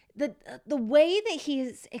dialogue, the way that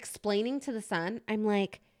he's explaining to the son, I'm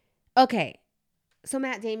like, okay, so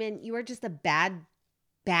Matt Damon, you are just a bad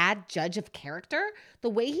judge of character. The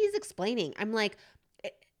way he's explaining, I'm like,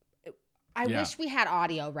 I wish we had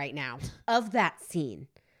audio right now of that scene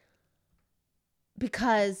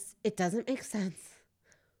because it doesn't make sense.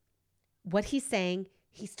 What he's saying,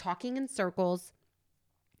 he's talking in circles.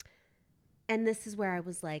 And this is where I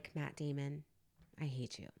was like, Matt Damon, I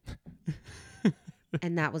hate you.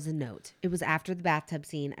 And that was a note. It was after the bathtub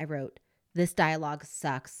scene. I wrote, this dialogue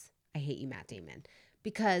sucks. I hate you, Matt Damon.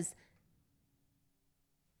 Because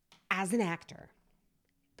as an actor,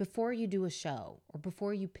 before you do a show or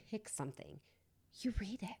before you pick something, you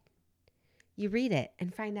read it. You read it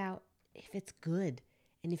and find out if it's good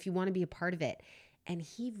and if you want to be a part of it. And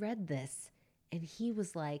he read this and he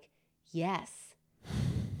was like, yes.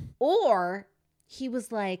 Or he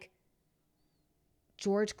was like,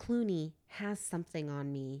 George Clooney has something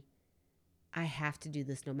on me. I have to do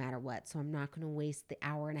this no matter what. So I'm not going to waste the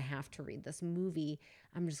hour and a half to read this movie.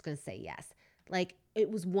 I'm just going to say yes. Like it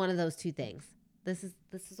was one of those two things. This is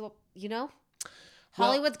what, you know?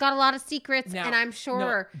 Hollywood's got a lot of secrets, now- and I'm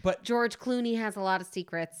sure but- George Clooney has a lot of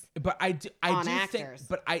secrets. But I do actors. think,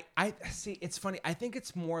 but I see. It's funny. I think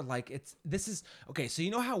it's more like this is okay. So you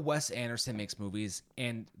know how Wes Anderson makes movies,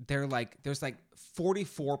 and there's like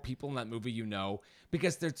 44 people in that movie,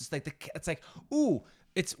 because there's just like it's like, ooh,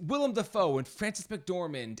 it's Willem Dafoe and Frances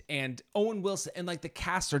McDormand and Owen Wilson, and like the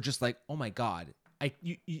cast are just like, oh my god,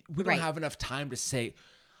 we don't Right. have enough time to say.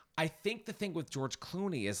 I think the thing with George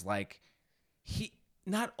Clooney is like, he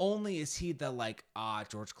not only is he the like,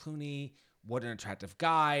 George Clooney, what an attractive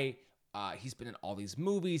guy. He's been in all these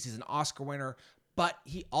movies. He's an Oscar winner, but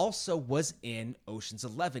he also was in Ocean's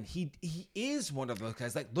 11. He is one of those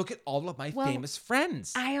guys. Like, look at all of my famous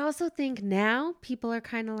friends. I also think now people are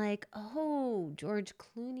kind of like, oh, George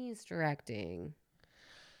Clooney's directing.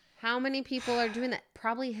 How many people are doing that?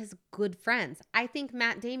 Probably his good friends. I think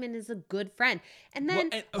Matt Damon is a good friend. And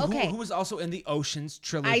then, who was also in the Ocean's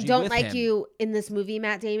trilogy? I don't with like him. you in this movie,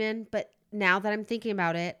 Matt Damon, but now that I'm thinking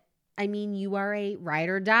about it, I mean, you are a ride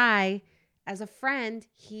or die as a friend.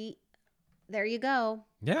 There you go.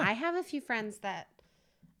 Yeah. I have a few friends that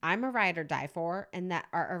I'm a ride or die for and that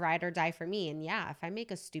are a ride or die for me. And yeah, if I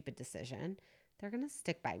make a stupid decision, they're going to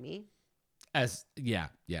stick by me. As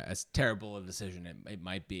terrible a decision it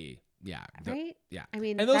might be. Yeah. Right? Yeah. I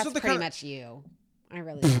mean, And those that's are the pretty kind of- much you. I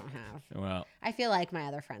really don't have. Well, I feel like my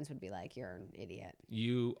other friends would be like, you're an idiot.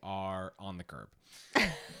 you are on the curb.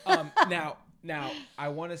 Now I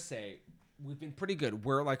want to say we've been pretty good.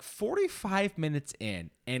 We're like 45 minutes in,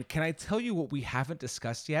 and can I tell you what we haven't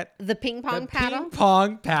discussed yet? The ping pong paddle? Ping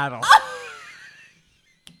pong paddle.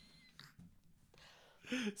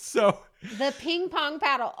 So The ping pong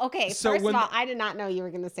paddle. Okay, So first when of all, I did not know you were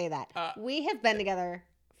going to say that. We have been together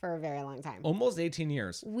for a very long time. almost 18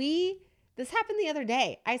 years. This happened the other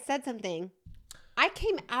day. I said something. I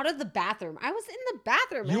came out of the bathroom. I was in the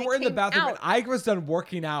bathroom. You and were I in the came bathroom out. and I was done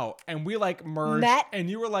working out and we like merged Met. and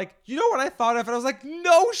you were like, you know what I thought of? And I was like,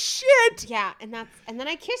 no shit. Yeah, and then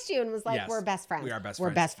I kissed you and was like, Yes, we're best friends. we are best We're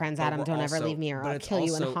friends. best friends, But Adam. we're Don't ever also- leave me or but I'll it's kill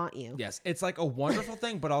you also- and haunt you. Yes, it's like a wonderful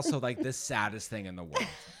thing, but also like the saddest thing in the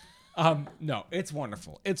world. No, it's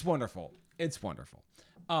wonderful. It's wonderful. It's wonderful.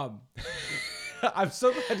 I'm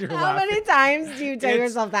so glad you're How laughing. many times do you tell It's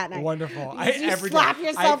yourself that night? Wonderful. You Every slap day.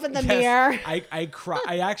 yourself in the mirror. I cry.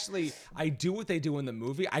 I do what they do in the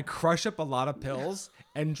movie. I crush up a lot of pills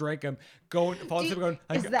and drink them. Fall asleep going,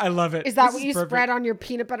 I love it. Is that This what you perfect. spread on your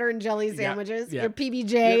peanut butter and jelly Yeah, sandwiches? yeah. Your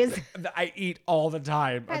PBJs? Yep. I eat all the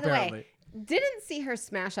time, By the apparently. way, didn't see her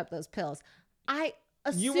smash up those pills. I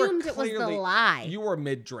You were assumed it was the clearly- lie. You were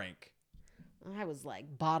mid-drink. I was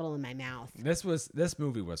like bottle in my mouth. This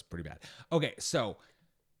movie was pretty bad. Okay, so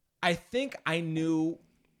I think I knew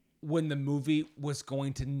when the movie was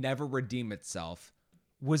going to never redeem itself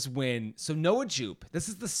was when Noah Jupe, this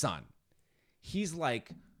is the son. He's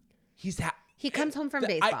like He comes home from the-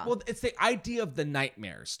 baseball. Well, it's the idea of the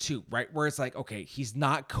nightmares too, right? Where it's like, okay, he's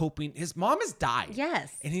not coping. His mom has died.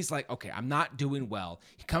 Yes. And he's like, okay, I'm not doing well.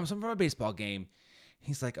 He comes home from a baseball game.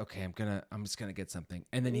 He's like, okay, I'm just gonna get something.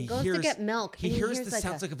 And then he goes to hears get milk, He and he hears hears the like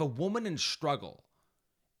sounds a- like of a woman in struggle.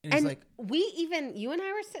 And he's And like, you and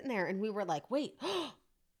I were sitting there and we were like, wait.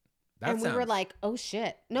 that and we were sounds- like, oh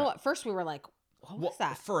shit. No, at first we were like, what was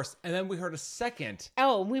that? First, and then we heard a second.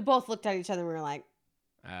 Oh, and we both looked at each other and we were like,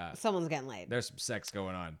 Uh, someone's getting laid. there's some sex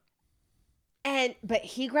going on. But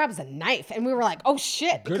he grabs a knife and we were like, oh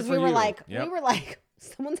shit. Good Because for we were you. like, Yep.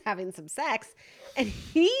 someone's having some sex. And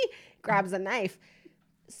he grabs a knife.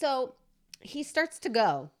 So he starts to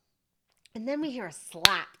go. And then we hear a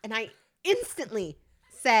slap. And I instantly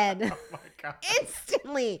said, Oh my god.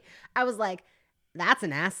 instantly, I was like, that's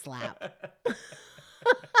an ass slap.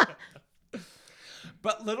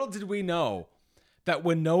 But little did we know that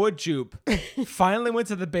when Noah Jupe finally went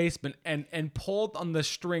to the basement and pulled on the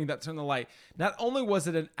string that turned the light, not only was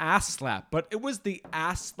it an ass slap, but it was the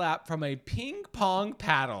ass slap from a ping pong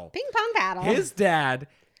paddle. Ping pong paddle. His dad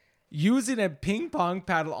using a ping pong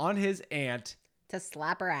paddle on his aunt to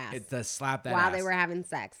slap her ass to slap that while ass. they were having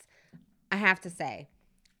sex. I have to say,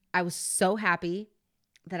 I was so happy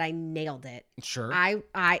that I nailed it. Sure.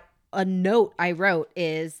 A note I wrote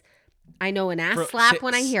is, I know an ass slap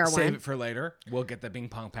when I hear Save one. it for later. We'll get the ping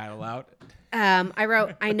pong paddle out. I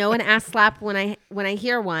wrote, I know an ass slap when I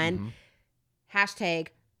hear one. Mm-hmm. Hashtag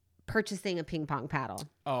purchasing a ping pong paddle.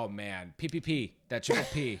 Oh man, PPP, that triple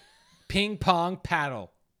P, ping pong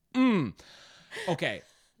paddle. Okay.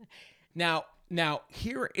 Now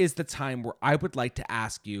here is the time where I would like to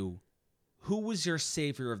ask you, who was your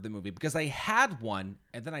savior of the movie? Because I had one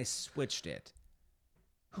and then I switched it.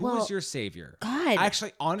 Who was your savior? God.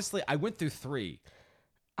 Actually, honestly, I went through 3.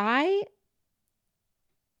 I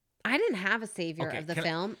I didn't have a savior Okay, of the can I-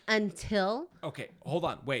 film until Okay, hold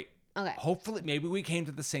on, wait. okay. Hopefully, maybe we came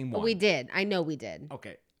to the same one. We did. I know we did.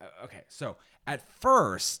 Okay, okay. So at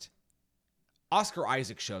first, Oscar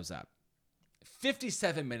Isaac shows up,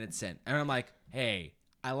 57 minutes in, and I'm like, hey,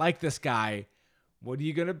 I like this guy. What are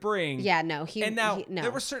you gonna bring? Yeah, no, And now no.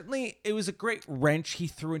 there was certainly it was a great wrench he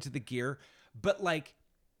threw into the gear, but like,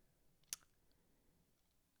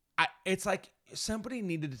 it's like somebody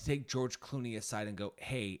needed to take George Clooney aside and go,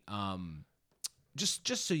 hey,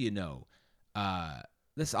 just so you know,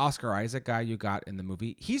 this Oscar Isaac guy you got in the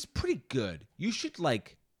movie, he's pretty good. You should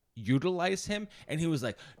like utilize him. And he was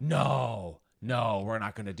like, no, we're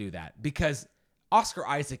not gonna do that because Oscar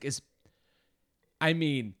Isaac is, I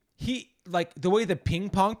mean, he like the way the ping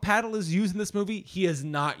pong paddle is used in this movie, he is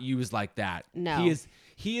not used like that. No.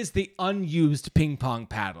 He is the unused ping pong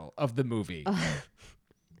paddle of the movie.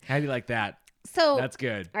 How do you like that? So That's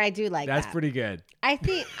good. I do like that. That's pretty good.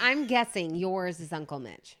 I'm guessing yours is Uncle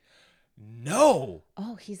Mitch. No.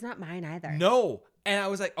 Oh, he's not mine either. No. And I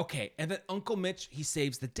was like, okay. And then Uncle Mitch, he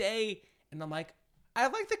saves the day. And I'm like, I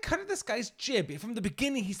like the cut of this guy's jib. From the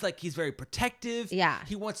beginning, he's very protective. Yeah.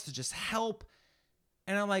 He wants to just help.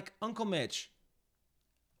 And I'm like, Uncle Mitch,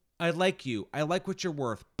 I like you. I like what you're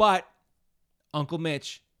worth. But, Uncle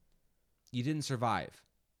Mitch, you didn't survive.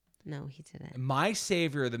 No, he didn't. My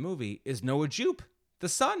savior of the movie is Noah Jupe, the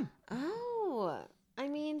son. Oh, I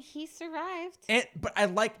mean, he survived.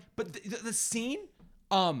 But the scene,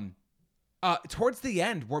 towards the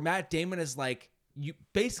end where Matt Damon is like, you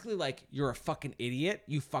basically like, you're a fucking idiot.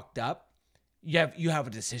 You fucked up. You have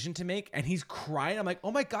a decision to make, and he's crying. I'm like,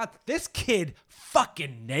 oh my God, this kid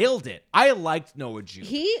fucking nailed it. I liked Noah Jupe.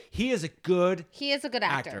 He is a good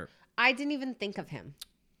actor. I didn't even think of him.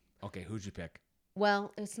 Okay, who'd you pick?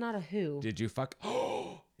 Well, it's not a who. Did you fuck?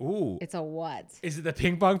 Ooh. It's a what? Is it the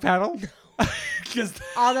ping pong paddle?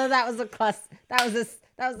 Although that was a class. That was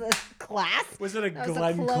a class. Was it a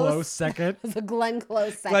Glenn Close second? It was a Glenn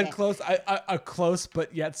Close second. Glenn Close, a close,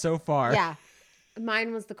 but yet so far. Yeah.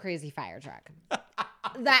 Mine was the crazy fire truck.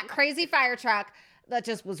 That crazy fire truck that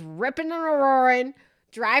just was ripping and roaring,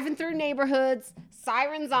 driving through neighborhoods,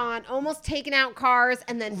 sirens on, almost taking out cars,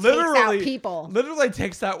 and then takes out people. Literally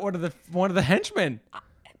takes out one of the henchmen.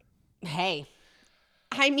 Hey,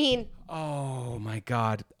 I mean, oh my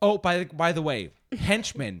God. Oh, by the way,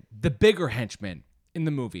 henchman, the bigger henchman in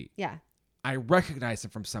the movie. Yeah. I recognize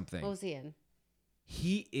him from something. What was he in?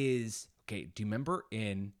 He is okay. Do you remember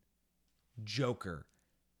in Joker?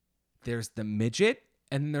 There's the midget,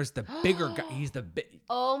 and then there's the bigger guy. He's the big.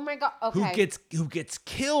 Oh my God. Okay. Who gets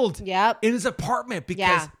killed? Yep. In his apartment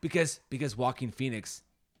because Joaquin Phoenix,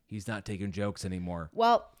 he's not taking jokes anymore.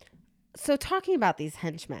 Well, so talking about these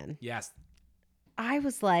henchmen. Yes. I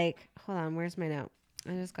was like, hold on, where's my note?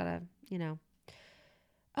 I just gotta,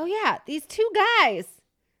 Oh yeah, these two guys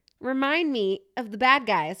remind me of the bad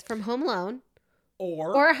guys from Home Alone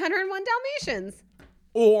Or 101 Dalmatians.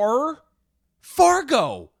 Or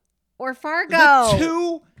Fargo. Or Fargo. The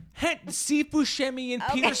two Steve Buscemi and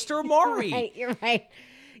Peter Stormare. You're right.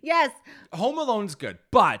 Yes. Home Alone's good,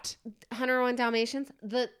 but 101 Dalmatians.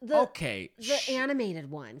 The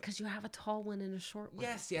animated one, because you have a tall one and a short one.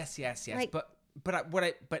 Yes. Like, but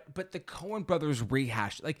the Coen brothers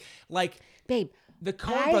rehash like babe, the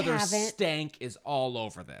Coen brothers stank is all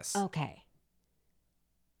over this. Okay.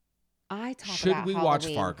 I talk Should about we Halloween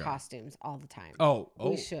watch Fargo? costumes all the time. Oh.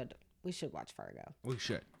 We should watch Fargo. We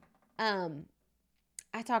should. I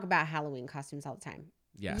talk about Halloween costumes all the time.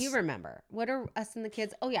 Yes. You remember. What are us and the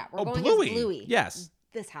kids? Oh yeah, we're going Bluey. as Bluey. Yes.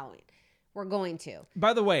 This Halloween. We're going to.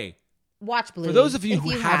 By the way, watch Bluey. For those of you if who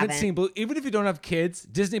haven't seen Bluey, even if you don't have kids,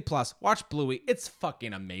 Disney Plus, watch Bluey. It's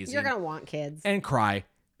fucking amazing. You're going to want kids. And cry.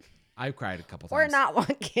 I've cried a couple times. Or not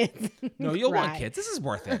want kids. No, you'll want kids. This is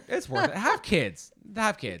worth it. It's worth it. Have kids.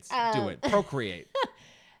 Do it. Procreate.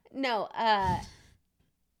 No,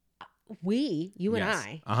 you and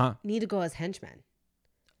I need to go as henchmen.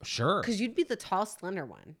 Sure. Because you'd be the tall, slender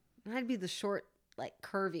one. And I'd be the short, like,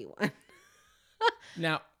 curvy one.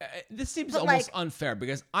 Now, this seems almost unfair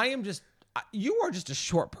because you are just a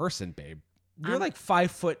short person, babe. You're like 5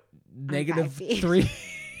 foot negative 3.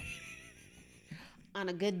 On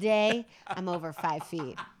a good day, I'm over 5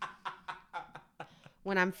 feet.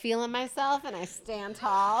 When I'm feeling myself and I stand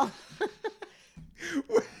tall,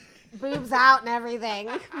 boobs out and everything,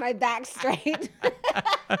 my back straight.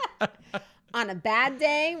 On a bad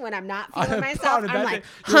day, when I'm not feeling myself, I'm like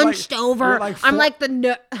hunched over. I'm like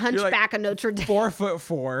the hunchback of Notre Dame.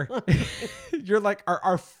 4'4". You're like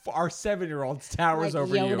our 7-year-old towers like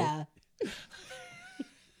over Yoda. you.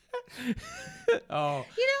 Oh,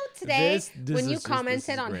 today This when you is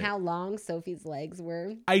commented on great. how long Sophie's legs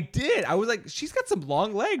were. I did. I was like, she's got some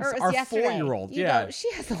long legs. Or it was Our yesterday. 4-year-old. You Yeah. go,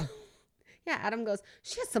 she has yeah, Adam goes,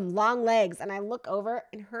 she has some long legs. And I look over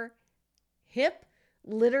and her hip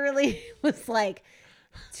literally was like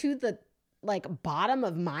to the like bottom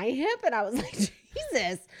of my hip. And I was like,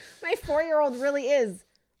 Jesus, my 4-year-old really is.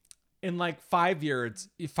 In like 5 years,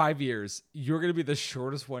 you're gonna be the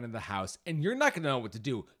shortest one in the house, and you're not gonna know what to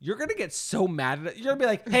do. You're gonna get so mad at it. You're gonna be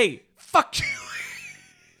like, "Hey, fuck you!"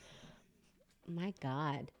 My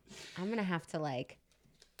God, I'm gonna have to like,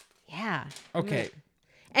 yeah. Okay.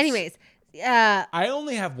 Anyways, I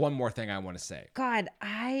only have one more thing I want to say. God,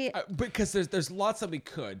 Because there's lots that we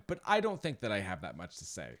could, but I don't think that I have that much to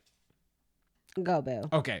say. go boo.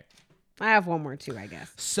 Okay. I have one more too, I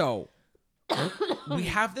guess. So we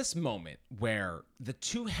have this moment where the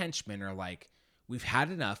two henchmen are like, we've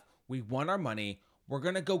had enough. We want our money. We're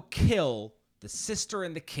going to go kill the sister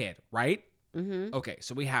and the kid, right? Mm-hmm. Okay,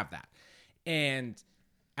 so we have that. And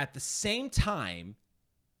at the same time,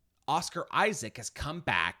 Oscar Isaac has come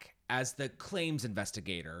back as the claims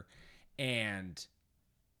investigator. And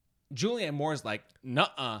Julianne Moore's like,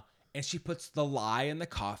 nuh-uh. And she puts the lie in the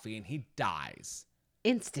coffee and he dies.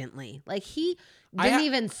 Instantly. Like he didn't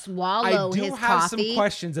even swallow his coffee. I do have some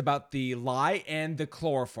questions about the lie and the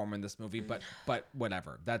chloroform in this movie, but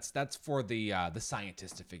whatever. That's for the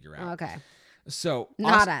scientists to figure out. Okay. So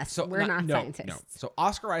not us. We're not scientists. No. So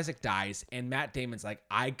Oscar Isaac dies, and Matt Damon's like,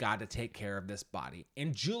 I got to take care of this body.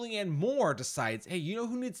 And Julianne Moore decides, hey, you know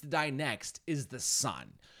who needs to die next is the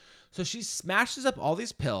son. So she smashes up all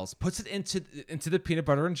these pills, puts it into the peanut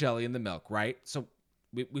butter and jelly and the milk, right? So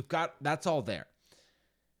we've got that's all there.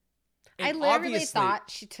 And I literally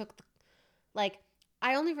thought she took,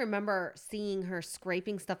 I only remember seeing her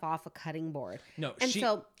scraping stuff off a cutting board. No, and she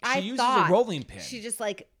uses thought a rolling pin. She just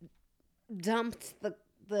dumped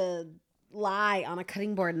the lie on a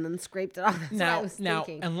cutting board and then scraped it off. That's what I was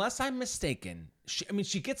thinking. Unless I'm mistaken,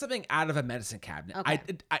 she gets something out of a medicine cabinet.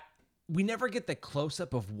 Okay. We never get the close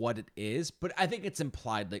up of what it is, but I think it's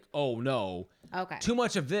implied like, oh no, okay, too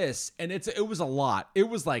much of this, and it was a lot. It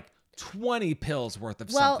was like 20 pills worth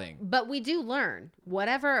of something. But we do learn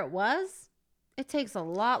whatever it was. It takes a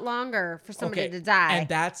lot longer for somebody to die,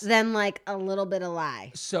 and than a little bit of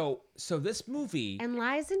lie. So this movie and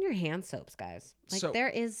lies in your hand soaps, guys. There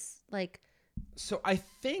is So I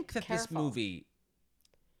think that careful. This movie,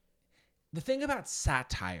 the thing about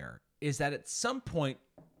satire is that at some point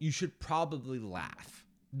you should probably laugh,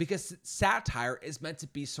 because satire is meant to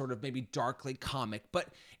be sort of maybe darkly comic, but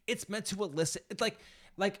it's meant to elicit. It's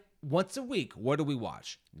like once a week, what do we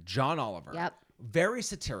watch? John Oliver. Yep. Very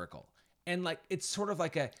satirical. And it's sort of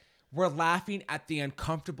we're laughing at the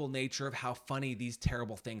uncomfortable nature of how funny these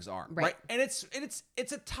terrible things are. Right. And it's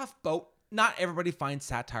a tough boat. Not everybody finds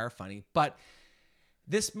satire funny, but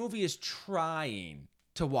this movie is trying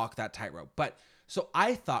to walk that tightrope. But so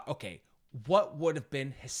I thought, okay, what would have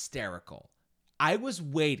been hysterical? I was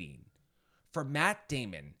waiting for Matt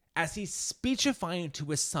Damon as he's speechifying to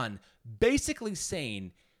his son, basically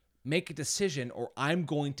saying, make a decision or I'm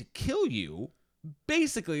going to kill you.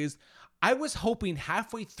 Basically I was hoping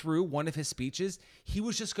halfway through one of his speeches, he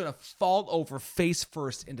was just going to fall over face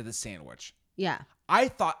first into the sandwich. Yeah. I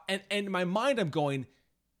thought, and in my mind, I'm going,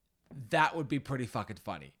 that would be pretty fucking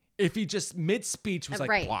funny. If he just mid-speech was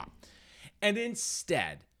right. Blah. And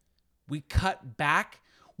instead, we cut back.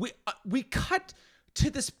 We cut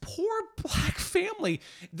to this poor black family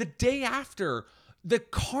the day after the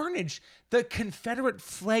carnage, the Confederate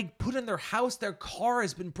flag put in their house, their car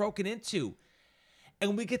has been broken into.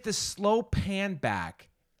 And we get this slow pan back,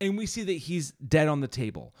 and we see that he's dead on the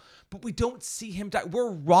table. But we don't see him die. We're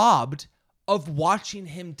robbed of watching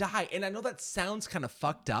him die. And I know that sounds kind of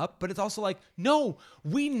fucked up, but it's also no,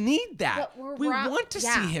 we need that. We want to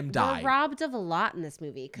see him die. We're robbed of a lot in this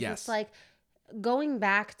movie. Because it's going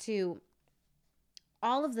back to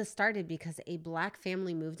all of this started because a black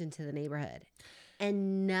family moved into the neighborhood.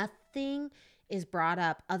 And nothing is brought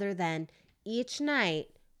up other than each night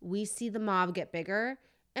we see the mob get bigger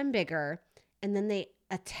and bigger, and then they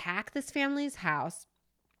attack this family's house.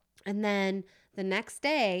 And then the next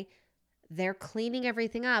day, they're cleaning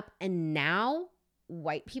everything up. And now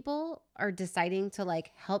white people are deciding to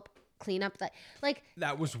help clean up that.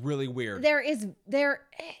 That was really weird. It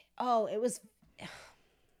was.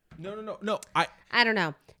 No. I don't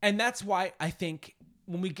know. And that's why I think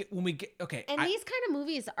when we get okay. And these kind of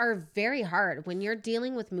movies are very hard when you're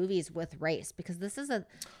dealing with movies with race, because this is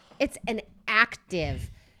it's an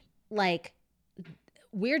active,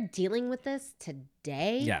 we're dealing with this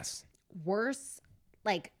today. Yes. Worse,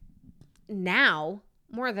 now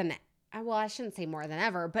more than well, I shouldn't say more than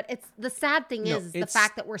ever, but it's the sad thing No, is the it's-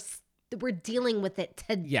 fact that we're dealing with it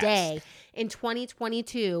today in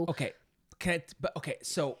 2022. Okay,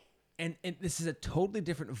 so and this is a totally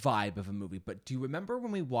different vibe of a movie, but do you remember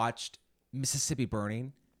when we watched Mississippi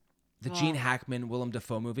Burning? The Gene Hackman, Willem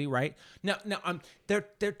Dafoe movie, right? Now,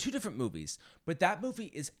 they're two different movies, but that movie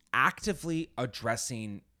is actively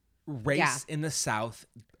addressing race in the South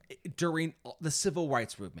during the civil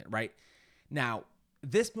rights movement, right? Now,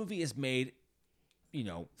 this movie is made,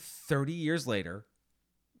 30 years later,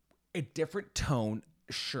 a different tone,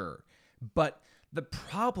 sure, but the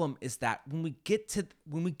problem is that when we get to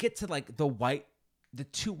like the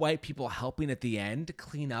two white people helping at the end to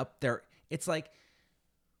clean up it's like.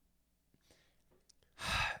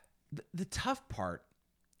 The tough part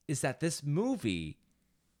is that this movie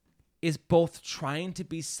is both trying to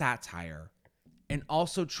be satire and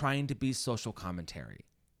also trying to be social commentary.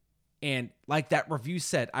 And like that review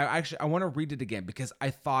said, I want to read it again because I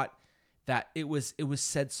thought that it was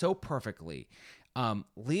said so perfectly.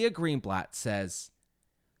 Leah Greenblatt says,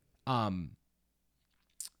 the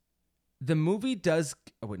movie does.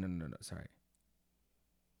 Oh wait, no, sorry.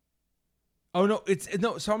 Oh, no,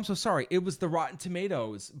 so I'm so sorry. It was the Rotten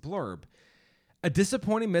Tomatoes blurb. A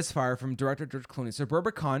disappointing misfire from director George Clooney.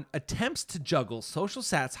 Suburbicon attempts to juggle social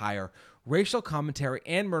satire, racial commentary,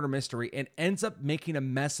 and murder mystery and ends up making a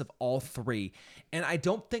mess of all three. And I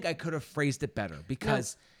don't think I could have phrased it better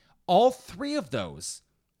because all three of those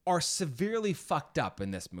are severely fucked up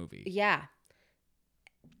in this movie. Yeah.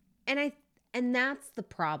 And that's the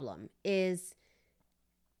problem is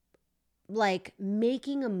like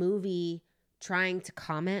making a movie trying to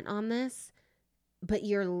comment on this, but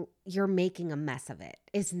you're making a mess of it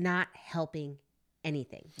is not helping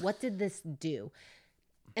anything. What did this do?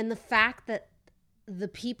 And the fact that the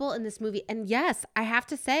people in this movie, and yes, I have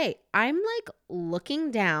to say, I'm like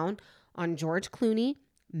looking down on George Clooney,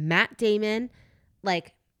 Matt Damon,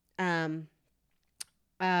 like Oscar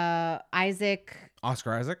Isaac,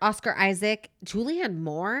 Julianne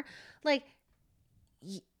Moore, like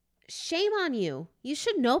shame on you. You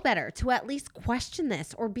should know better to at least question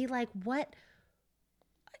this or be like, what?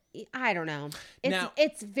 I don't know.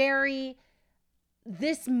 It's very,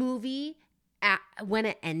 this movie, when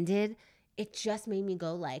it ended, it just made me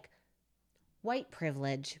go like, white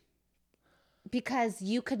privilege. Because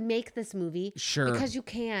you could make this movie. Sure. Because you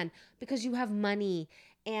can. Because you have money.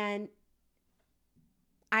 And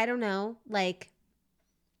I don't know, like,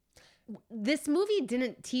 this movie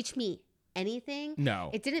didn't teach me anything.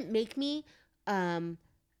 No. It didn't make me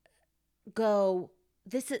go,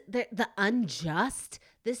 this is the unjust.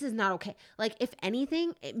 This is not okay. Like, if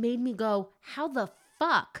anything, it made me go, how the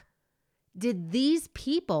fuck did these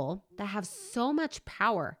people that have so much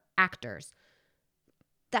power, actors,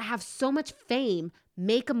 that have so much fame,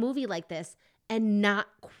 make a movie like this and not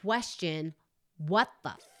question what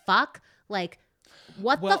the fuck? Like,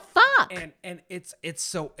 what the fuck? And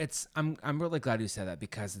I'm really glad you said that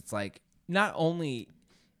because it's like, not only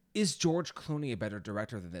is George Clooney a better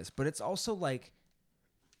director than this, but it's also like,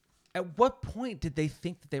 at what point did they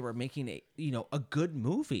think that they were making a good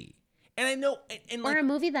movie? And I know, and or a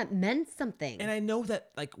movie that meant something. And I know that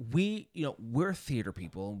like we're theater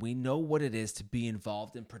people and we know what it is to be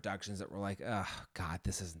involved in productions that we're like, oh God,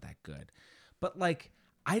 this isn't that good. But like,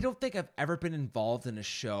 I don't think I've ever been involved in a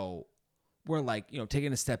show where like,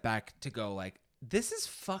 taking a step back to go like, this is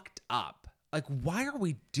fucked up. Like, why are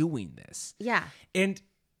we doing this? Yeah. And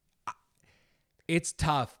it's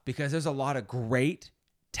tough because there's a lot of great,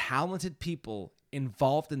 talented people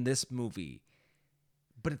involved in this movie.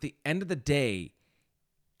 But at the end of the day,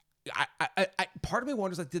 I part of me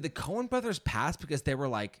wonders, like, did the Coen brothers pass because they were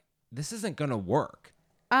like, this isn't going to work?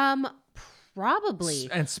 Probably.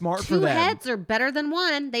 And smart for them. 2 heads are better than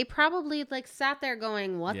one. They probably like sat there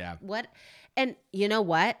going, what? Yeah. What? And you know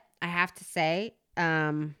what? I have to say,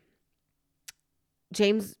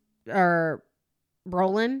 James or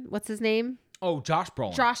Brolin, what's his name? Oh, Josh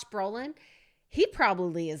Brolin. Josh Brolin. He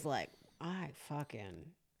probably is like,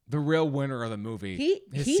 the real winner of the movie.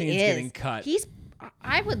 His he scene's is getting cut.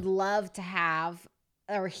 I would love to have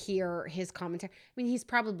or hear his commentary. I mean, he's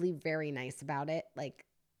probably very nice about it. Like,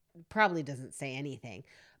 probably doesn't say anything,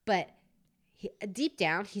 but deep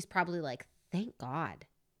down, he's probably like, thank God.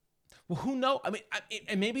 Well, who knows? I mean,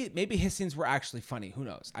 and maybe his scenes were actually funny. Who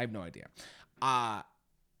knows? I have no idea.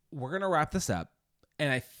 We're gonna wrap this up,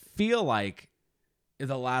 and I feel like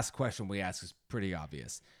the last question we ask is pretty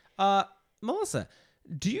obvious. Melissa,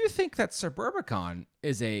 do you think that Suburbicon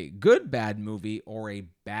is a good bad movie or a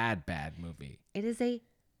bad movie? It is a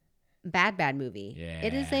bad movie. Yeah.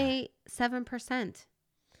 It is a 7%.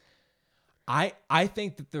 I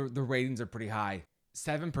think that the ratings are pretty high.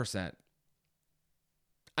 7%.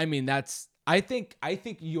 I mean, I think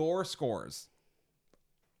your scores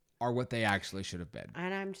are what they actually should have been.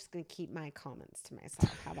 And I'm just going to keep my comments to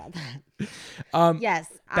myself. How about that? Yes.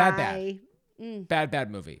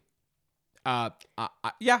 Bad movie.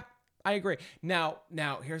 Yeah, I agree. Now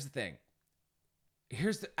here's the thing.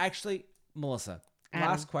 Actually, Melissa, Adam.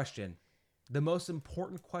 Last question. The most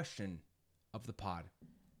important question of the pod.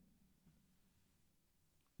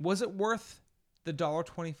 Was it worth the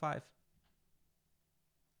 $1.25?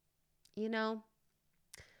 You know,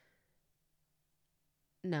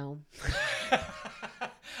 no.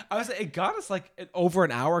 It got us like over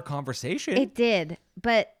an hour conversation. It did,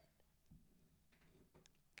 but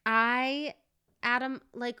Adam,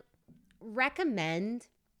 like, recommend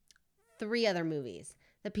 3 other movies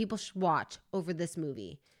that people should watch over this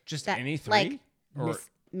movie. Just any 3? Like or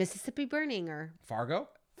Mississippi Burning or Fargo?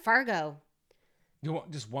 You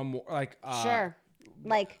want just one more? Like sure.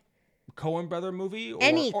 Like Coen Brother movie? Or,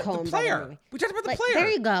 any or Coen The Player. Brother movie. We talked about The Like, Player. there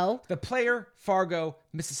you go. The Player, Fargo,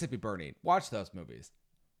 Mississippi Burning. Watch those movies.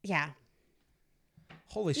 Yeah.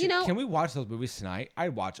 Holy shit. Can we watch those movies tonight?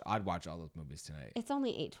 I'd watch all those movies tonight. It's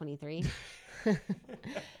only 8:23.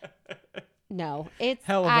 No, it's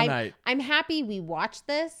hell of a night. I'm happy we watched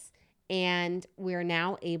this and we're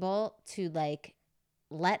now able to like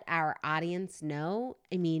let our audience know.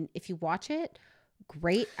 I mean, if you watch it,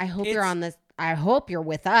 great. I hope you're on this. I hope you're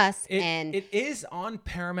with us. And it is on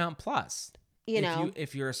Paramount Plus.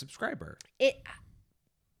 If you're a subscriber. And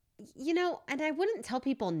I wouldn't tell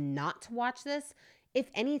people not to watch this. If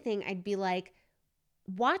anything, I'd be like,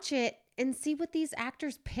 watch it and see what these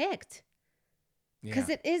actors picked. Because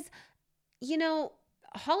it is,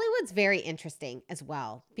 Hollywood's very interesting as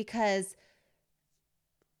well. Because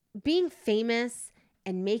being famous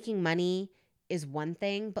and making money is one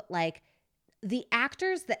thing. But like the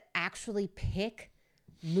actors that actually pick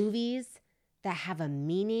movies that have a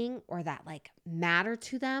meaning or that like matter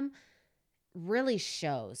to them really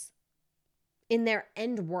shows in their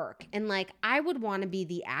end work. And like, I would want to be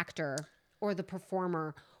the actor or the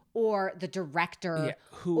performer or the director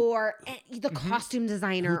or the costume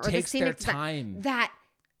designer or the scenic time that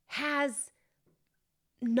has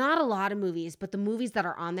not a lot of movies, but the movies that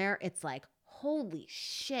are on there, it's like, holy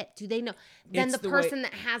shit, do they know? Then the person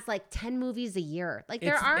that has like 10 movies a year, like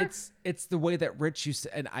it's the way that Rich used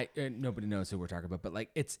to, and nobody knows who we're talking about, but like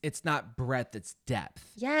it's not breadth, it's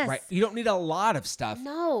depth. Yes. Right. You don't need a lot of stuff.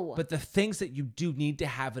 No. But the things that you do need to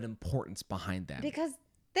have an importance behind them. Because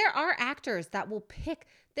there are actors that will pick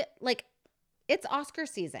that, like, it's Oscar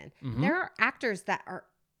season. Mm-hmm. There are actors that are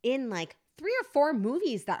in like 3 or 4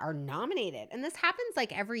 movies that are nominated. And this happens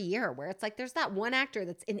like every year where it's like there's that one actor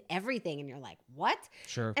that's in everything and you're like, what?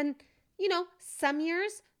 Sure. And, some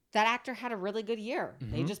years that actor had a really good year.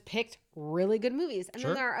 Mm-hmm. They just picked really good movies. And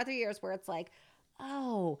Sure. then there are other years where it's like,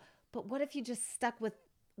 oh, but what if you just stuck with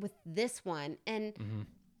this one? And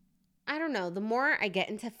I don't know. The more I get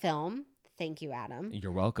into film, thank you, Adam.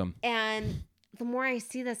 You're welcome. And the more I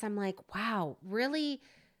see this, I'm like, wow, really,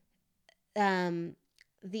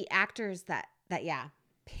 the actors that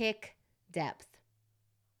pick depth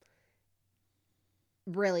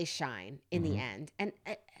really shine in the end.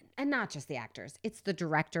 And not just the actors. It's the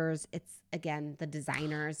directors. It's, again, the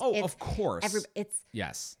designers. Oh, of course.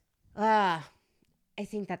 Yes. I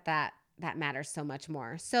think that matters so much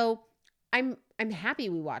more. So I'm happy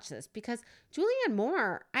we watched this because Julianne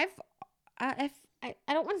Moore, I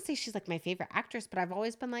don't want to say she's like my favorite actress, but I've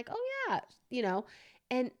always been like, oh yeah,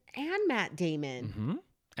 and Matt Damon. Mm-hmm.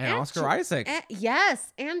 And Oscar Isaac.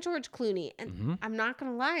 Yes, and George Clooney. And I'm not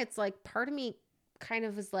going to lie, it's like part of me kind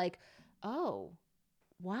of is like, oh,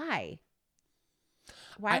 why?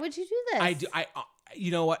 Why would you do this? I do.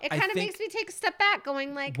 You know what? It kind of makes me take a step back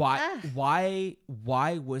going like, why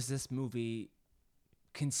was this movie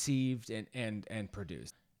conceived and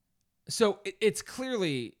produced? So it's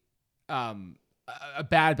clearly a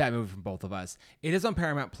bad movie from both of us. It is on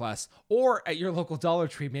Paramount Plus or at your local Dollar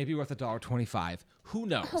Tree, maybe worth $1.25. Who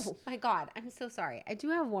knows? Oh my God. I'm so sorry. I do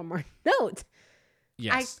have one more note.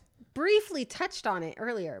 Yes. I briefly touched on it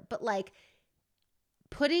earlier, but like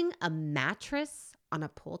putting a mattress on a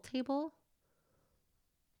pool table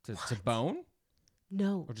to bone?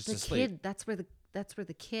 No, or just the to sleep? kid. That's where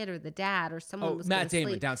the kid or the dad or someone was. Matt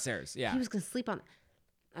Damon sleep. downstairs. Yeah, he was going to sleep on.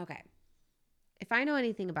 Okay, if I know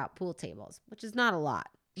anything about pool tables, which is not a lot,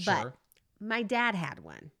 but my dad had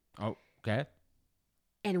one. Oh, okay.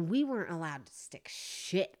 And we weren't allowed to stick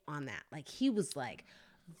shit on that. Like he was like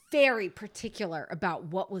very particular about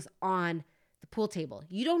what was on the pool table.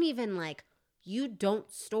 You don't even you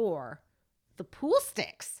don't store the pool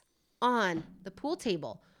sticks on the pool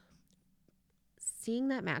table. Seeing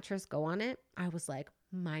that mattress go on it, I was like,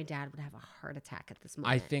 my dad would have a heart attack at this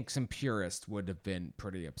moment. I think some purists would have been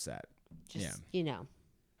pretty upset. Just, you know.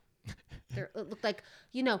 It looked like,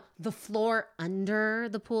 you know, the floor under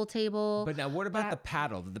the pool table. But now what about the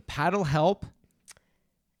paddle? Did the paddle help?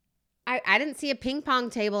 I didn't see a ping pong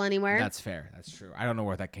table anywhere. That's fair. That's true. I don't know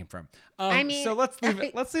where that came from. I mean, so let's leave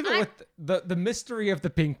it with the mystery of the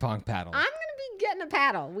ping pong paddle. I'm gonna be getting a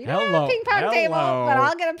paddle. We don't have a ping pong table, but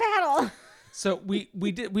I'll get a paddle. So we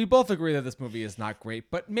both agree that this movie is not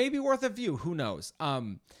great, but maybe worth a view. Who knows?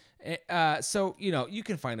 So you know, you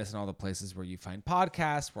can find us in all the places where you find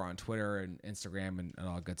podcasts. We're on Twitter and Instagram and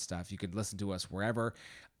all good stuff. You can listen to us wherever.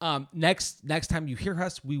 Next time you hear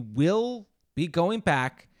us, we will be going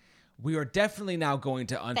back. We are definitely now going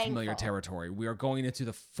to unfamiliar territory. We are going into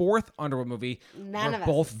the fourth Underworld movie. We're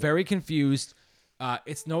both very confused.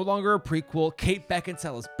 It's no longer a prequel. Kate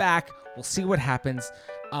Beckinsale is back. We'll see what happens.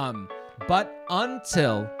 But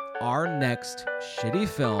until our next shitty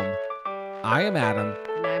film, I am Adam.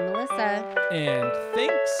 And I'm Melissa. And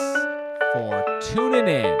thanks for tuning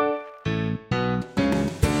in.